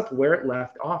picks up where it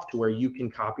left off to where you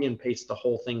can copy and paste the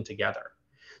whole thing together.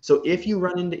 So if you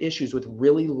run into issues with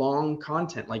really long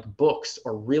content like books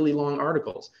or really long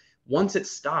articles, once it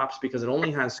stops because it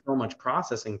only has so much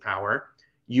processing power,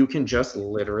 you can just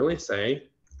literally say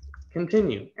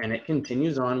continue, and it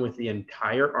continues on with the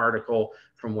entire article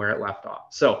from where it left off.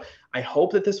 So I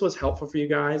hope that this was helpful for you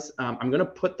guys. I'm going to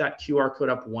put that QR code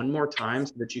up one more time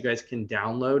so that you guys can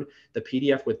download the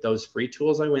PDF with those free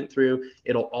tools I went through.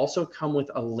 It'll also come with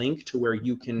a link to where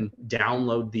you can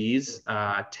download these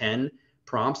 10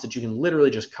 prompts that you can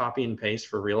literally just copy and paste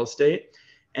for real estate.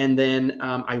 And then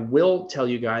I will tell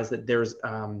you guys that there's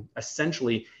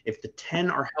essentially, if the 10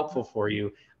 are helpful for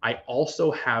you, I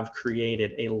also have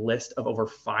created a list of over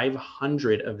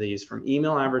 500 of these from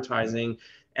email advertising,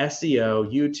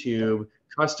 SEO, YouTube,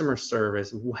 customer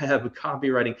service, web,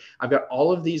 copywriting. I've got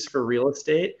all of these for real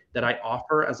estate that I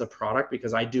offer as a product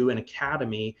because I do an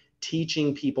academy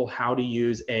teaching people how to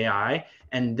use AI.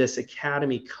 And this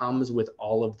academy comes with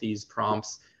all of these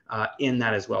prompts in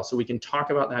that as well. So we can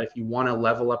talk about that if you want to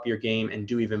level up your game and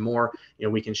do even more.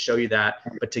 We can show you that.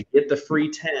 But to get the free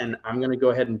 10, I'm going to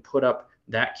go ahead and put up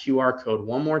that QR code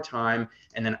one more time,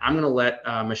 and then I'm going to let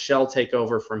Michelle take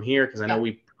over from here because I know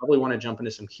we probably want to jump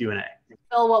into some Q&A.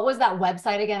 Phil, what was that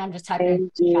website again? I'm just typing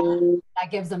in chat.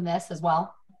 That gives them this as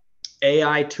well.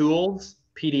 AI Tools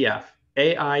PDF,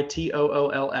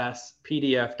 AITOOLS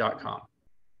PDF.com.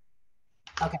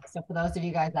 Okay, so for those of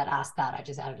you guys that asked that, I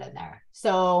just added it in there.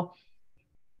 So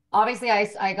obviously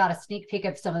I got a sneak peek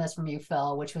of some of this from you,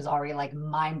 Phil, which was already like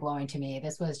mind-blowing to me.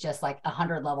 This was just like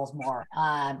 100 levels more.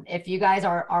 If you guys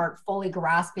aren't fully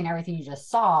grasping everything you just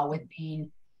saw with being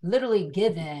literally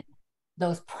given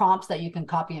those prompts that you can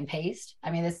copy and paste. I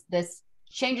mean, this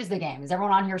changes the game. Does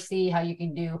everyone on here see how you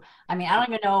can do? I mean, I don't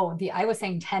even know I was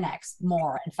saying 10x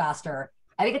more and faster.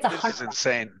 I think it's This is 100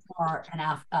 insane. more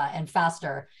and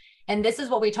faster. And this is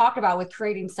what we talked about with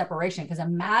creating separation. Because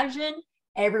imagine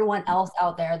everyone else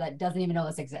out there that doesn't even know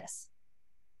this exists.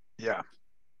 Yeah.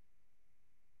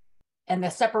 And the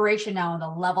separation now and the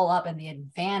level up and the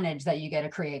advantage that you get to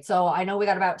create. So I know we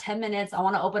got about 10 minutes. I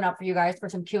want to open up for you guys for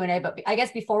some Q&A, but I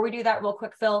guess before we do that real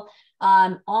quick, Phil,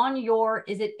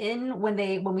 is it in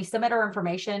when we submit our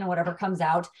information and whatever comes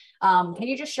out, can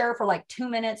you just share for like 2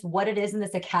 minutes what it is in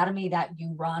this academy that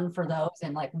you run for those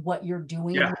and like what you're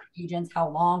doing with agents, how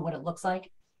long, what it looks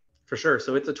like? For sure.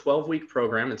 So it's a 12-week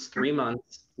program. It's 3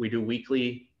 months. We do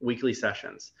weekly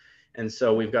sessions. And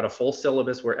so we've got a full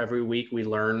syllabus where every week we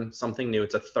learn something new.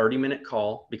 It's a 30-minute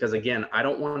call because, again, I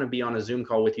don't want to be on a Zoom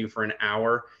call with you for an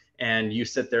hour and you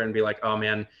sit there and be like, oh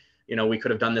man, we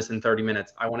could have done this in 30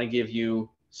 minutes. I want to give you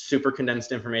super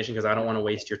condensed information because I don't want to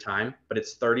waste your time. But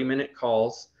it's 30-minute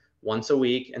calls once a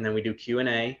week, and then we do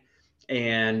Q&A.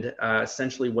 And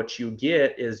essentially what you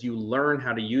get is you learn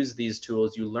how to use these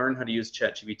tools. You learn how to use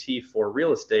Chatgpt for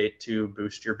real estate to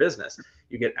boost your business.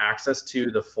 You get access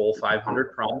to the full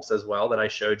 500 prompts as well that I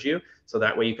showed you. So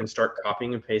that way you can start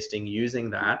copying and pasting using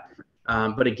that.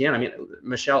 But again, I mean,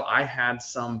 Michelle, I had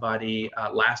somebody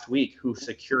last week who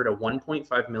secured a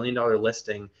 $1.5 million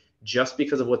listing just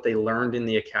because of what they learned in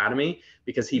the academy,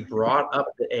 because he brought up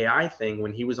the AI thing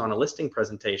when he was on a listing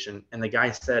presentation. And the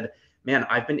guy said, man,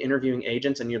 I've been interviewing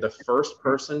agents and you're the first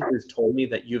person who's told me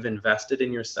that you've invested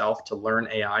in yourself to learn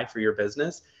AI for your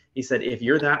business. He said, if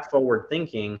you're that forward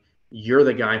thinking, you're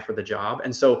the guy for the job.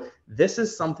 And so this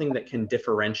is something that can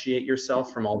differentiate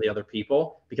yourself from all the other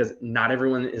people because not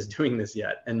everyone is doing this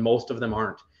yet. And most of them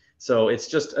aren't. So it's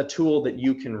just a tool that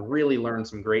you can really learn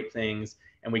some great things.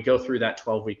 And we go through that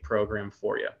 12-week program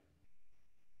for you.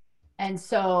 And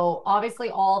so obviously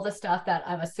all the stuff that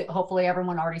hopefully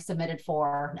everyone already submitted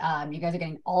for, you guys are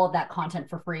getting all of that content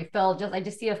for free. Phil, I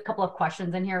just see a couple of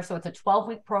questions in here. So it's a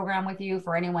 12-week program with you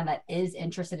for anyone that is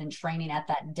interested in training at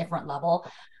that different level,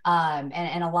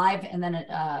 and a live. And then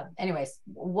anyways,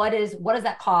 what does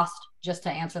that cost, just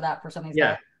to answer that for some of these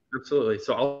guys? Absolutely.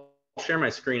 So I'll share my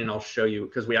screen and I'll show you,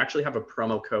 because we actually have a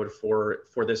promo code for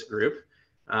this group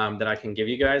that I can give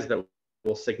you guys that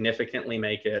will significantly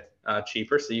make it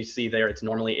cheaper. So you see there, it's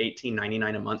normally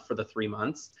 $18.99 a month for the 3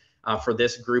 months. For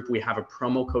this group, we have a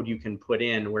promo code you can put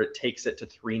in where it takes it to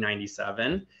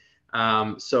 $397.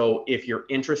 So if you're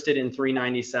interested in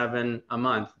 $397 a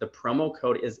month, the promo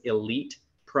code is Elite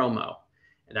Promo.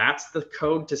 That's the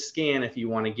code to scan if you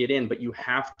want to get in, but you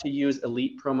have to use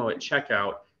Elite Promo at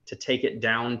checkout to take it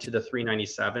down to the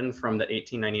 $397 from the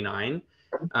 $18.99.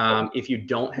 If you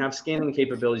don't have scanning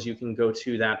capabilities, you can go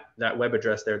to that web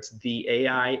address there. It's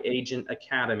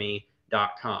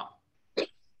theaiagentacademy.com.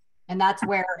 And that's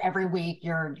where every week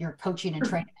you're coaching and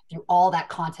training through all that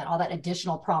content, all that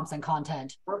additional prompts and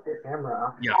content.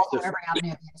 Yeah. So every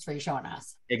avenue of the industry you're showing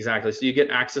us. Exactly. So you get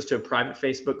access to a private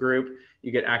Facebook group.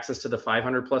 You get access to the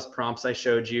 500 plus prompts I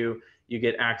showed you. You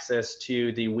get access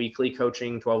to the weekly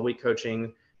coaching, 12-week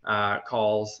coaching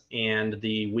calls, and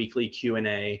the weekly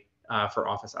Q&A for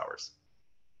office hours.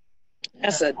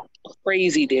 That's a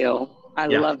crazy deal. I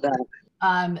love that.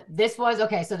 This was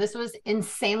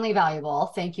insanely valuable.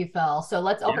 Thank you, Phil. So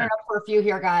let's open it up for a few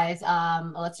here, guys.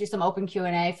 Let's do some open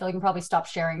Q&A. Phil, you can probably stop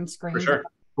sharing screen. For sure.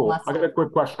 Cool. I got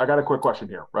a quick question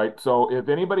here, right? So if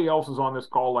anybody else is on this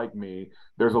call like me,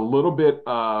 there's a little bit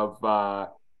of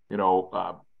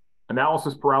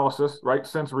analysis paralysis, right?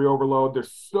 Sensory overload.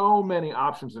 There's so many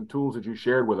options and tools that you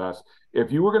shared with us.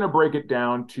 If you were going to break it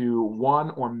down to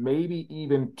one or maybe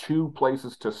even two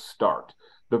places to start,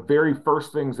 the very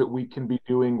first things that we can be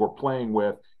doing or playing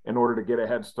with in order to get a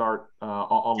head start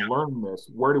on learning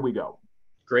this, where do we go?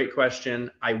 Great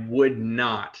question. I would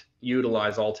not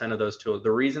utilize all 10 of those tools.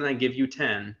 The reason I give you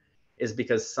 10 is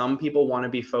because some people want to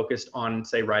be focused on,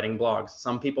 say, writing blogs.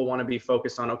 Some people want to be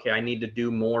focused on, okay, I need to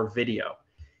do more video.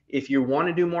 If you want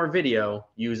to do more video,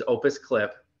 use Opus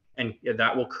Clip, and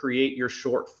that will create your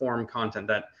short form content,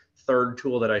 that third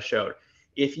tool that I showed.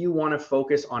 If you want to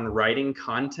focus on writing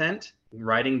content,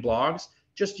 writing blogs,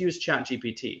 just use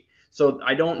Chatgpt. So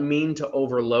I don't mean to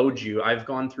overload you. I've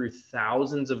gone through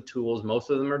thousands of tools. Most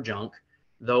of them are junk.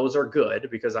 Those are good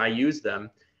because I use them.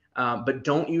 But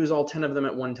don't use all 10 of them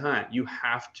at one time. You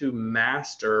have to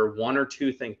master one or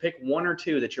two things. Pick one or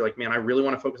two that you're like, man, I really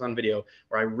want to focus on video,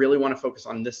 or I really want to focus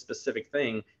on this specific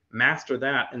thing. Master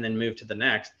that and then move to the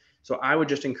next. So I would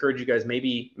just encourage you guys,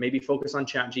 maybe focus on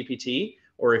Chatgpt,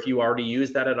 or if you already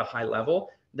use that at a high level,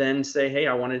 then say, hey,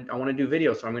 I want to do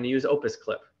video, so I'm going to use Opus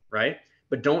Clip, right?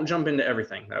 but don't jump into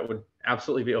everything. That would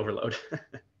absolutely be overload.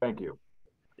 Thank you.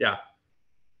 Yeah.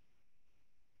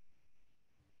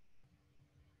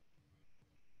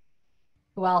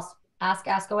 Who else?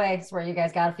 Ask away. It's where you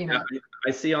guys got a few minutes.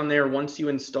 I see on there, once you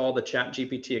install the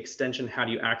ChatGPT extension, how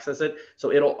do you access it?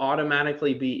 So it'll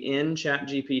automatically be in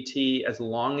ChatGPT as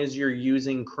long as you're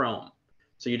using Chrome.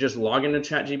 So you just log into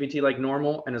ChatGPT like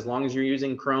normal, and as long as you're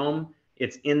using Chrome,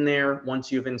 it's in there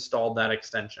once you've installed that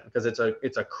extension, because it's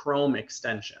a Chrome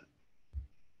extension.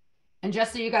 And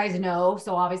just so you guys know,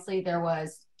 so obviously there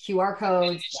was QR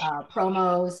codes,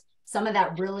 promos, some of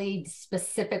that really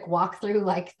specific walkthrough,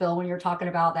 like Phil, when you're talking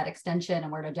about that extension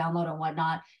and where to download and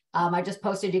whatnot. I just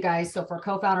posted you guys. So for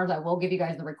co-founders, I will give you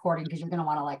guys the recording because you're going to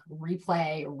want to like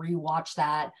replay, rewatch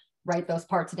that, write those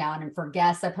parts down. And for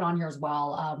guests, I put on here as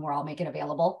well, where I'll make it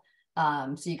available.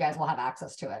 So you guys will have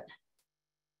access to it.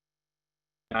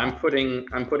 I'm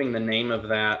putting the name of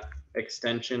that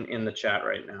extension in the chat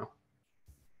right now.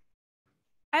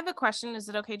 I have a question. Is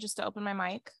it okay just to open my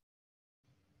mic?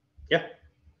 Yeah.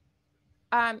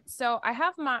 So I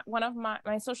have one of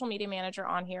my social media manager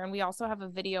on here, and we also have a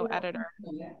video editor.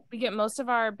 We get most of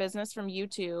our business from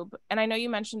YouTube. And I know you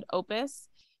mentioned Opus.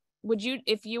 Would you,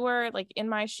 if you were like in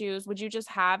my shoes, would you just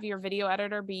have your video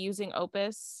editor be using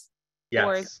Opus? Yes.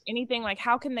 Or anything like,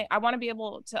 how can I want to be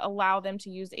able to allow them to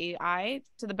use AI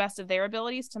to the best of their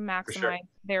abilities to maximize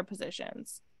their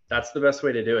positions. That's the best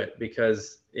way to do it,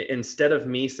 because instead of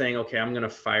me saying, okay, I'm going to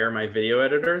fire my video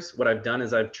editors, what I've done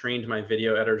is I've trained my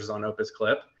video editors on Opus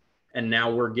Clip, and now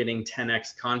we're getting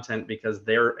 10x content because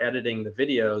they're editing the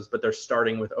videos, but they're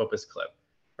starting with Opus Clip,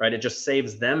 right? It just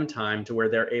saves them time to where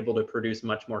they're able to produce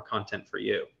much more content for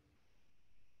you.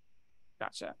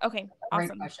 Gotcha. Okay.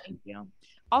 Awesome. Thank you.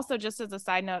 Also, just as a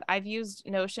side note, I've used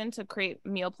Notion to create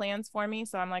meal plans for me.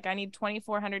 So I'm like, I need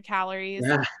 2,400 calories,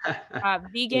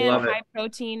 vegan, high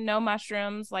protein, no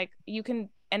mushrooms. Like you can,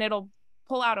 and it'll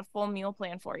pull out a full meal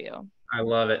plan for you. I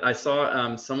love it. I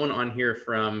saw someone on here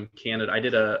from Canada. I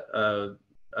did an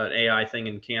AI thing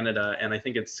in Canada, and I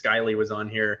think it's Skyly was on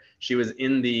here. She was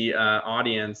in the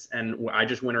audience, and I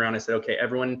just went around and said, okay,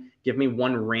 everyone give me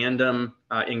one random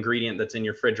ingredient that's in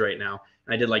your fridge right now.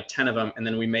 And I did like 10 of them, and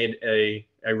then we made a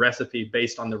recipe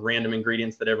based on the random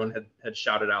ingredients that everyone had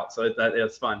shouted out. So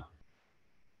it's fun.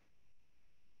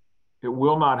 It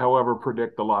will not, however,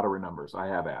 predict the lottery numbers. I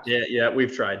have asked. Yeah,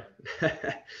 we've tried.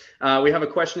 We have a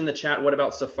question in the chat. What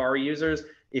about Safari users?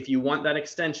 If you want that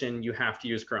extension, you have to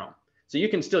use Chrome. So you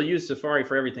can still use Safari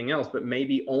for everything else, but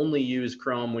maybe only use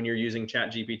Chrome when you're using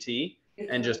ChatGPT,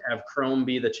 and just have Chrome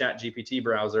be the ChatGPT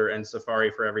browser and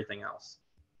Safari for everything else.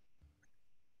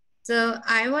 So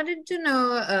I wanted to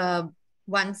know,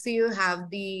 once you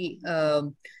have the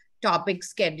topic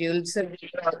scheduled, so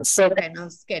kind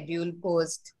of schedule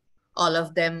post all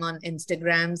of them on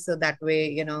Instagram, so that way,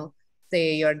 you know,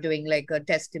 say you're doing like a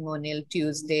testimonial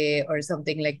Tuesday or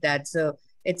something like that. So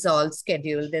it's all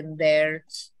scheduled in there,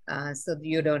 so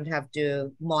you don't have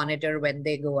to monitor when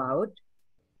they go out.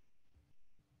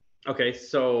 Okay,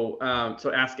 so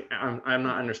ask. I'm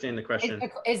not understanding the question.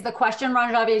 Is the question,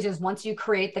 Ranjavi, is once you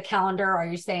create the calendar, are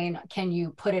you saying can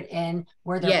you put it in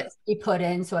where they're put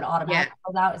in so it automatically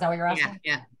goes out? Is that what you're asking?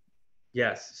 Yeah.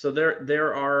 Yes. So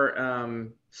there are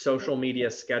social media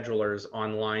schedulers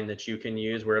online that you can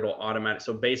use where it'll automatic.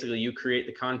 So basically, you create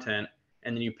the content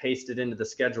and then you paste it into the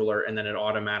scheduler, and then it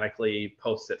automatically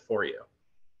posts it for you.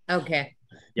 Okay.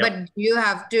 Yep. But you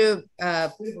have to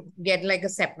get like a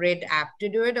separate app to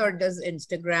do it, or does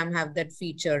Instagram have that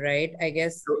feature, right? I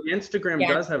guess. So Instagram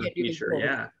does have a feature.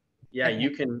 Yeah. Okay.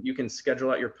 You can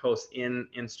schedule out your posts in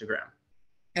Instagram.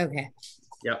 Okay.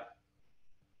 Yep.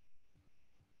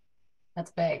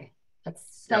 That's big. That's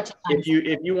such. If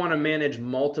you want to manage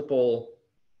multiple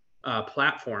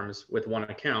platforms with one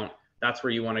account, that's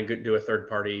where you want to do a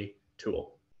third-party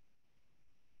tool.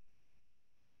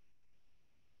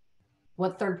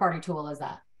 What third-party tool is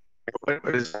that?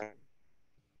 What is that?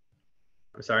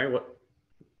 I'm sorry, what?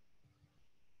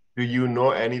 Do you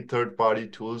know any third-party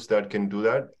tools that can do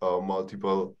that?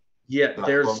 Multiple. Yeah,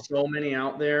 there's so many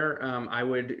out there. I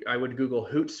would Google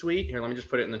Hootsuite. Here, let me just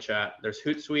put it in the chat. There's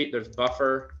Hootsuite. There's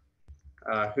Buffer.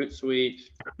 Hootsuite.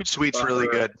 Hootsuite's Buffer. really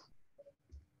good.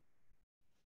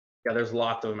 Yeah, there's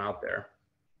lots of them out there.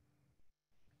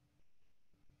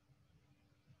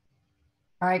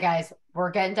 All right, guys, we're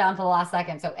getting down to the last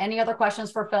second. So any other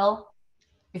questions for Phil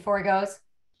before he goes?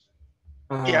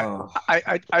 Yeah,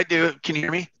 I do. Can you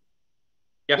hear me?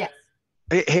 Yeah.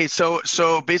 Yes. Hey,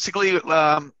 so basically,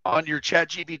 on your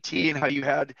ChatGPT and how you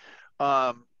had,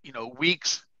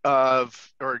 weeks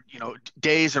of, or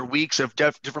days or weeks of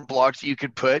different blogs that you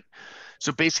could put.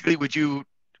 So basically, would you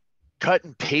cut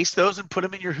and paste those and put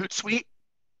them in your Hootsuite?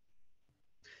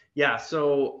 Yeah,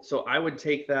 so I would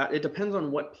take that. It depends on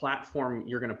what platform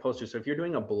you're going to post to. So if you're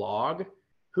doing a blog,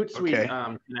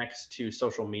 Hootsuite connects to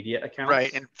social media accounts.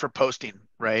 Right, and for posting,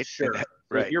 right? Sure. And,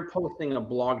 so if you're posting a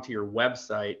blog to your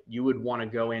website, you would want to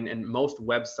go in, and most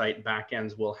website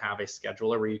backends will have a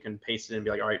scheduler where you can paste it and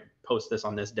be like, all right, post this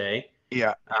on this day.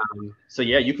 Yeah. So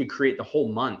yeah, you could create the whole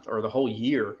month or the whole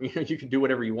year. You could do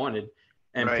whatever you wanted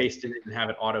and paste it and have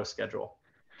it auto schedule.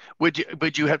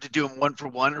 Would you have to do them one for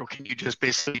one, or can you just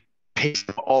basically paste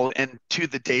them all into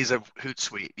the days of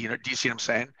Hootsuite? You know, do you see what I'm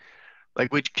saying?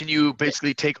 Like, can you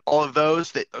basically take all of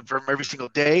those that from every single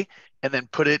day and then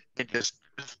put it and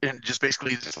just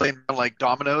basically just lay them like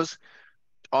dominoes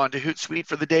onto Hootsuite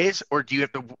for the days, or do you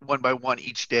have to one by one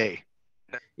each day?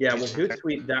 Yeah, well,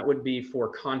 Hootsuite, that would be for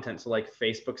content. So like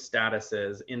Facebook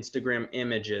statuses, Instagram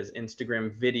images,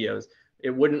 Instagram videos. It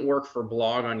wouldn't work for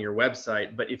blog on your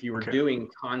website, but if you were doing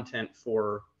content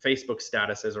for Facebook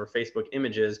statuses or Facebook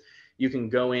images, you can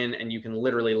go in and you can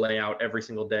literally lay out every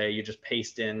single day. You just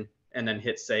paste in and then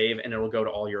hit save, and it'll go to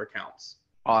all your accounts.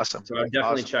 Awesome. So I would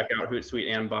definitely check out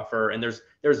Hootsuite and Buffer, and there's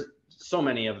so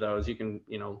many of those. You can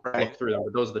look through them,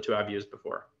 but those are the two I've used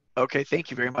before. Okay,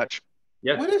 thank you very much.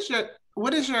 Yeah.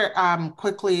 What is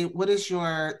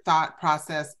your thought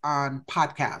process on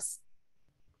podcasts?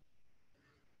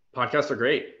 Podcasts are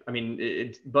great. I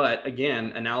mean, but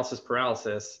again, analysis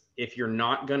paralysis. If you're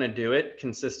not going to do it,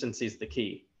 consistency is the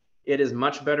key. It is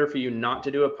much better for you not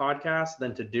to do a podcast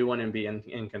than to do one and be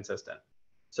inconsistent.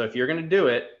 So if you're going to do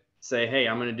it, say, hey,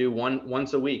 I'm going to do one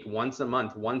once a week, once a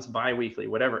month, once bi-weekly,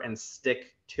 whatever, and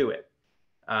stick to it,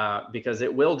 because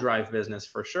it will drive business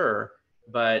for sure,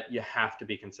 but you have to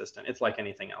be consistent. It's like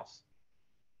anything else.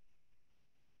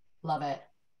 Love it.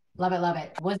 Love it. Love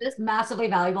it. Was this massively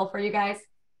valuable for you guys?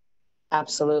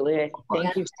 Absolutely.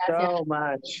 Thank you so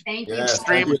much. Thank you. Yes,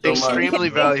 thank you so much. Extremely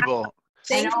valuable.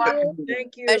 Thank you.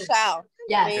 Thank you. Michelle.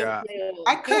 Yes. Yeah.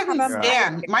 I couldn't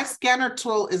scan. My scanner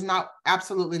tool is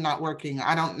absolutely not working.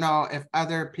 I don't know if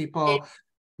other people,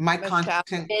 my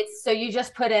content. It's so you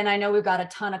just put in, I know we've got a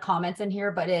ton of comments in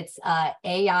here, but it's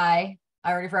AI. I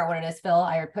already forgot what it is, Phil.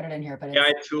 I already put it in here, but it's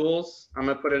AI tools. I'm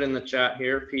going to put it in the chat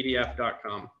here,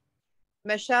 pdf.com.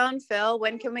 Michelle and Phil,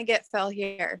 when can we get Phil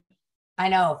here? I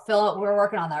know, Phil, we're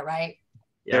working on that, right?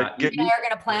 Yeah. You and I are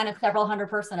going to plan a several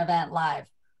 100-person event live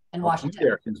in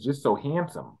Washington. He's just so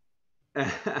handsome.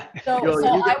 So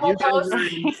I will post.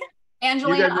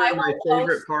 Angelina, I will my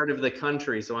favorite part of the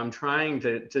country, so I'm trying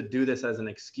to do this as an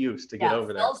excuse to get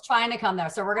over there. Phil's trying to come there,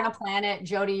 so we're going to plan it.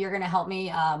 Jody, you're going to help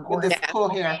me. With this cool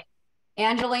hair.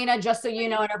 Angelina, just so you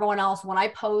know, and everyone else, when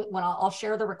I'll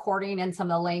share the recording and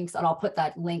some of the links, and I'll put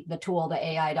that link, the tool, the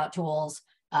AI.tools.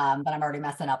 But I'm already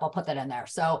messing up. I'll put that in there.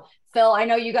 So Phil, I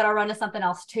know you got to run to something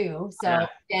else too. So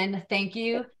again, thank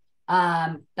you.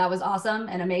 That was awesome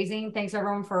and amazing. Thanks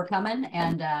everyone for coming,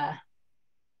 and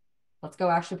let's go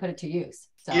actually put it to use.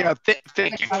 So yeah,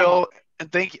 thank you, Phil,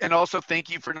 and also thank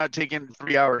you for not taking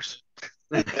 3 hours.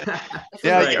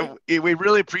 Yeah, we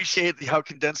really appreciate how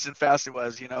condensed and fast it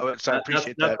was. So I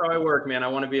appreciate that. That's how I work, man. I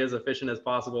want to be as efficient as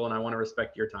possible, and I want to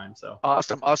respect your time. So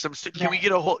awesome. So can we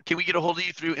get a hold of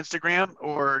you through Instagram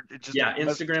or just? Yeah,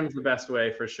 Instagram's the best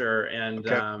way for sure, and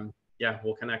yeah,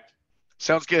 we'll connect.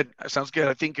 Sounds good.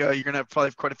 I think you're gonna probably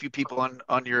have quite a few people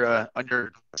on your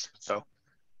list. So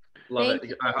love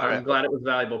it. I'm glad it was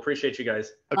valuable. Appreciate you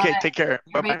guys. Okay, take care.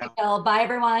 Bye bye. Bye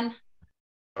everyone.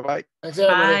 Bye bye.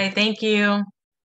 Bye. Thank you.